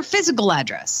 and your physical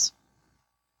address.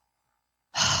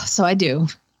 So I do.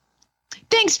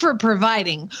 Thanks for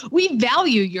providing. We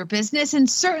value your business and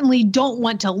certainly don't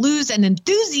want to lose an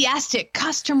enthusiastic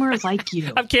customer like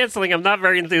you. I'm canceling. I'm not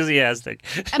very enthusiastic.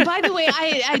 And by the way,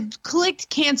 I clicked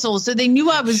cancel, so they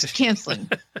knew I was canceling.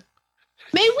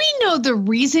 May we know the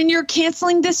reason you're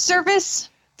canceling this service?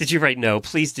 Did you write no?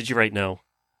 Please, did you write no?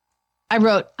 I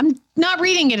wrote, I'm not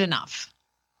reading it enough.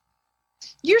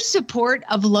 Your support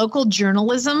of local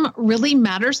journalism really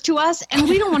matters to us, and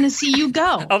we don't want to see you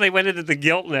go. Oh, they went into the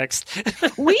guilt next.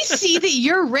 We see that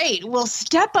your rate will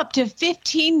step up to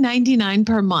 $15.99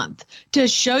 per month. To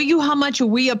show you how much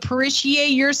we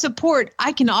appreciate your support,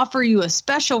 I can offer you a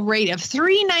special rate of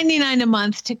 $3.99 a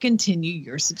month to continue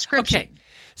your subscription. Okay,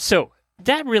 so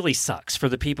that really sucks for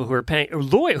the people who are paying,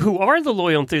 who are the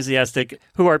loyal, enthusiastic,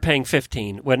 who are paying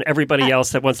 $15 when everybody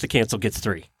else that wants to cancel gets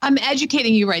 $3. I'm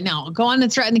educating you right now. Go on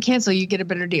and threaten to cancel. You get a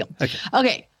better deal.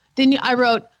 Okay. Then I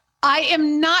wrote, I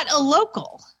am not a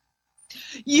local.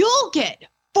 You'll get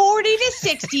 40 to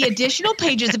 60 additional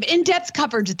pages of in-depth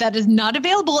coverage that is not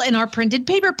available in our printed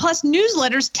paper, plus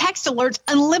newsletters, text alerts,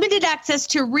 unlimited access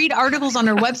to read articles on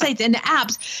our websites and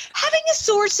apps. Having a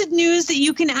source of news that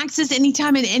you can access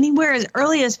anytime and anywhere as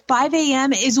early as 5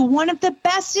 a.m. is one of the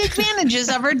best advantages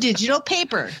of our digital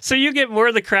paper. So you get more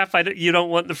of the crap you don't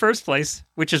want in the first place,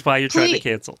 which is why you're trying to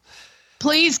cancel.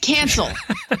 Please cancel.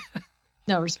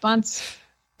 No response.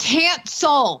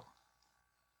 Cancel.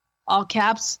 All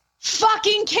caps.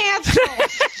 Fucking cancel.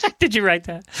 Did you write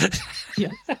that?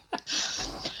 Yes.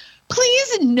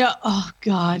 Please no. Oh,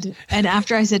 God. And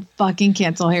after I said fucking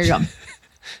cancel, here you go.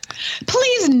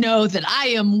 Please know that I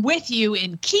am with you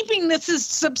in keeping this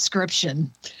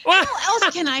subscription. How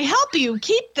else can I help you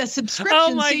keep the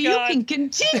subscription you can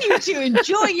continue to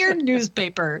enjoy your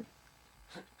newspaper?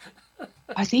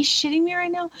 Are they shitting me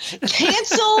right now?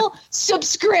 Cancel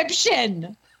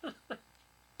subscription.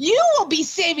 You will be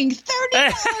saving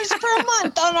 $30 per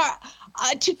month on our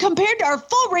compared to our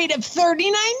full rate of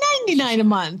 $39.99 a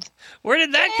month. Where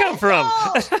did that come from?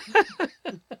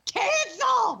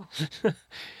 Cancel.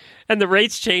 And the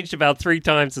rates changed about 3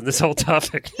 times in this whole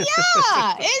topic.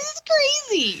 Yeah, it's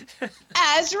crazy.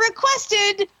 As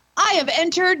requested, I have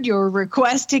entered your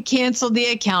request to cancel the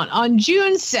account on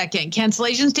June 2nd.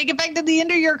 Cancellations take effect at the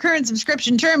end of your current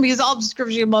subscription term because all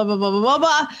subscriptions blah, blah, blah, blah, blah,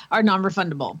 blah are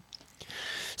non-refundable.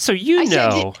 So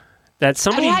that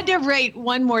somebody... I had to write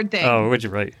one more thing. Oh, what'd you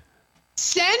write?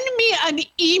 Send me an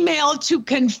email to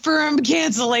confirm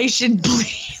cancellation,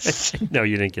 please. No,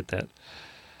 you didn't get that.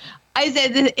 I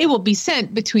said that it will be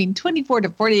sent between 24 to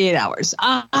 48 hours.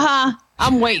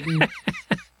 I'm waiting.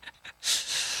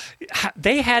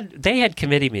 They had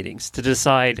committee meetings to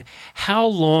decide how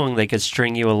long they could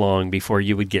string you along before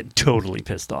you would get totally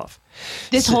pissed off.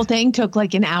 This whole thing took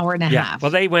like an hour and a half.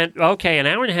 Well, they went, okay, an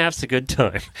hour and a half's a good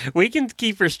time. We can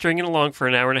keep her stringing along for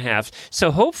an hour and a half. So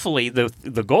hopefully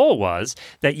the goal was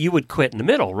that you would quit in the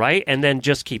middle, right? And then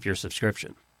just keep your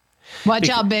subscription. Watch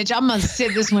out, bitch. I'm going to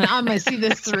sit this one. I'm going to see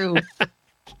this through.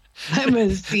 I'm going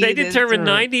to see They this determined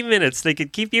through. 90 minutes. They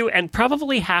could keep you, and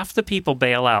probably half the people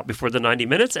bail out before the 90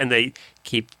 minutes, and they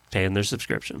keep paying their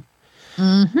subscription.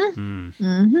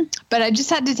 But I just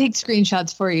had to take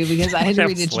screenshots for you because I had to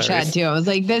read it to Chad too. I was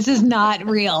like, this is not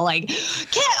real. Like,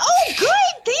 good.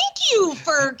 Thank you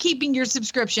for keeping your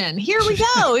subscription. Here we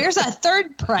go. Here's a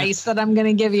third price that I'm going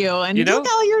to give you. And look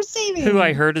how you're saving. Who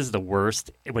I heard is the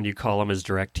worst when you call them is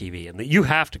DirecTV. And you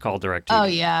have to call DirecTV. Oh,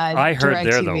 yeah. I heard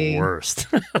they're DirecTV. the worst.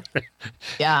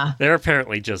 Yeah. They're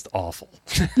apparently just awful.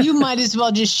 You might as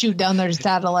well just shoot down their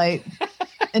satellite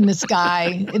in the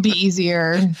sky. It'd be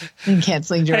easier than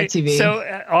canceling DirecTV. Hey,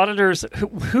 so auditors,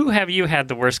 who have you had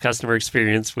the worst customer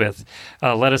experience with?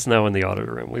 Let us know in the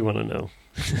auditor room. We want to know.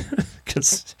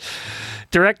 Because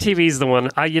DirecTV is the one.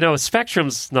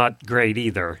 Spectrum's not great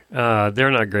either.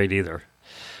 They're not great either.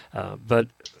 But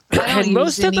and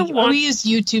most of the ones we use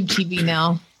YouTube TV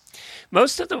now.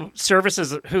 Most of the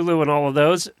services, Hulu and all of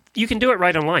those, you can do it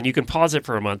right online. You can pause it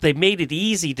for a month. They made it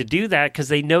easy to do that because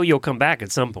they know you'll come back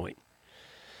at some point.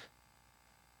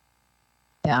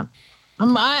 Yeah.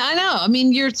 I know. I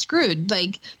mean, you're screwed.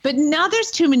 But now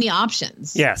there's too many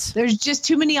options. Yes. There's just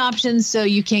too many options, so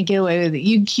you can't get away with it.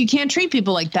 You can't treat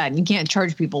people like that, and you can't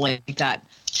charge people like that.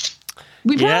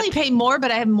 We probably pay more, but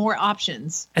I have more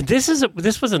options. And this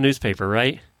was a newspaper,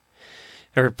 right?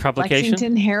 Or publication?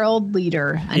 Lexington Herald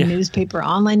Leader, a newspaper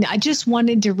online. I just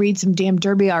wanted to read some damn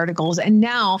Derby articles, and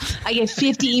now I get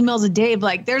 50 emails a day of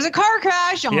like, there's a car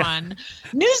crash on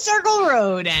New Circle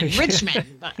Road and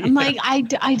Richmond. I'm like, I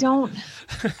don't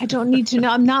need to know.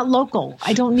 I'm not local.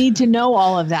 I don't need to know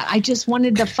all of that. I just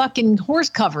wanted the fucking horse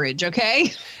coverage,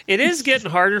 okay? It is getting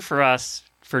harder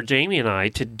for Jamie and I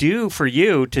to do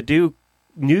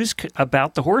news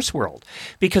about the horse world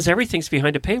because everything's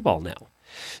behind a paywall now.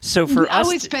 So for us, I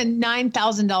would spend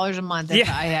 $9,000 a month if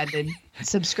I had to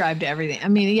subscribe to everything. I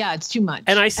mean, it's too much.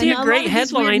 And I see a great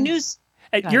headline.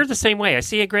 You're the same way. I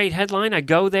see a great headline. I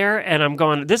go there and I'm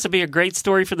going, this would be a great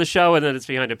story for the show. And then it's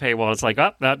behind a paywall. It's like,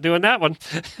 not doing that one.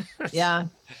 Yeah.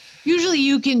 Usually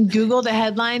you can Google the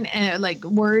headline and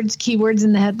keywords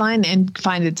in the headline and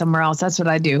find it somewhere else. That's what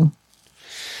I do.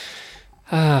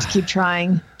 Just keep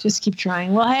trying.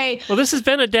 Well, hey. Well, this has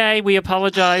been a day. We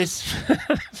apologize.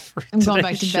 I'm going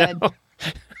back to bed.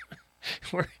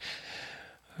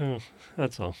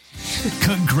 That's all.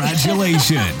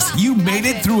 Congratulations. You made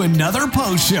it through another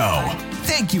post show.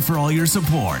 Thank you for all your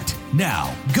support.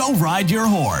 Now, go ride your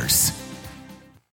horse.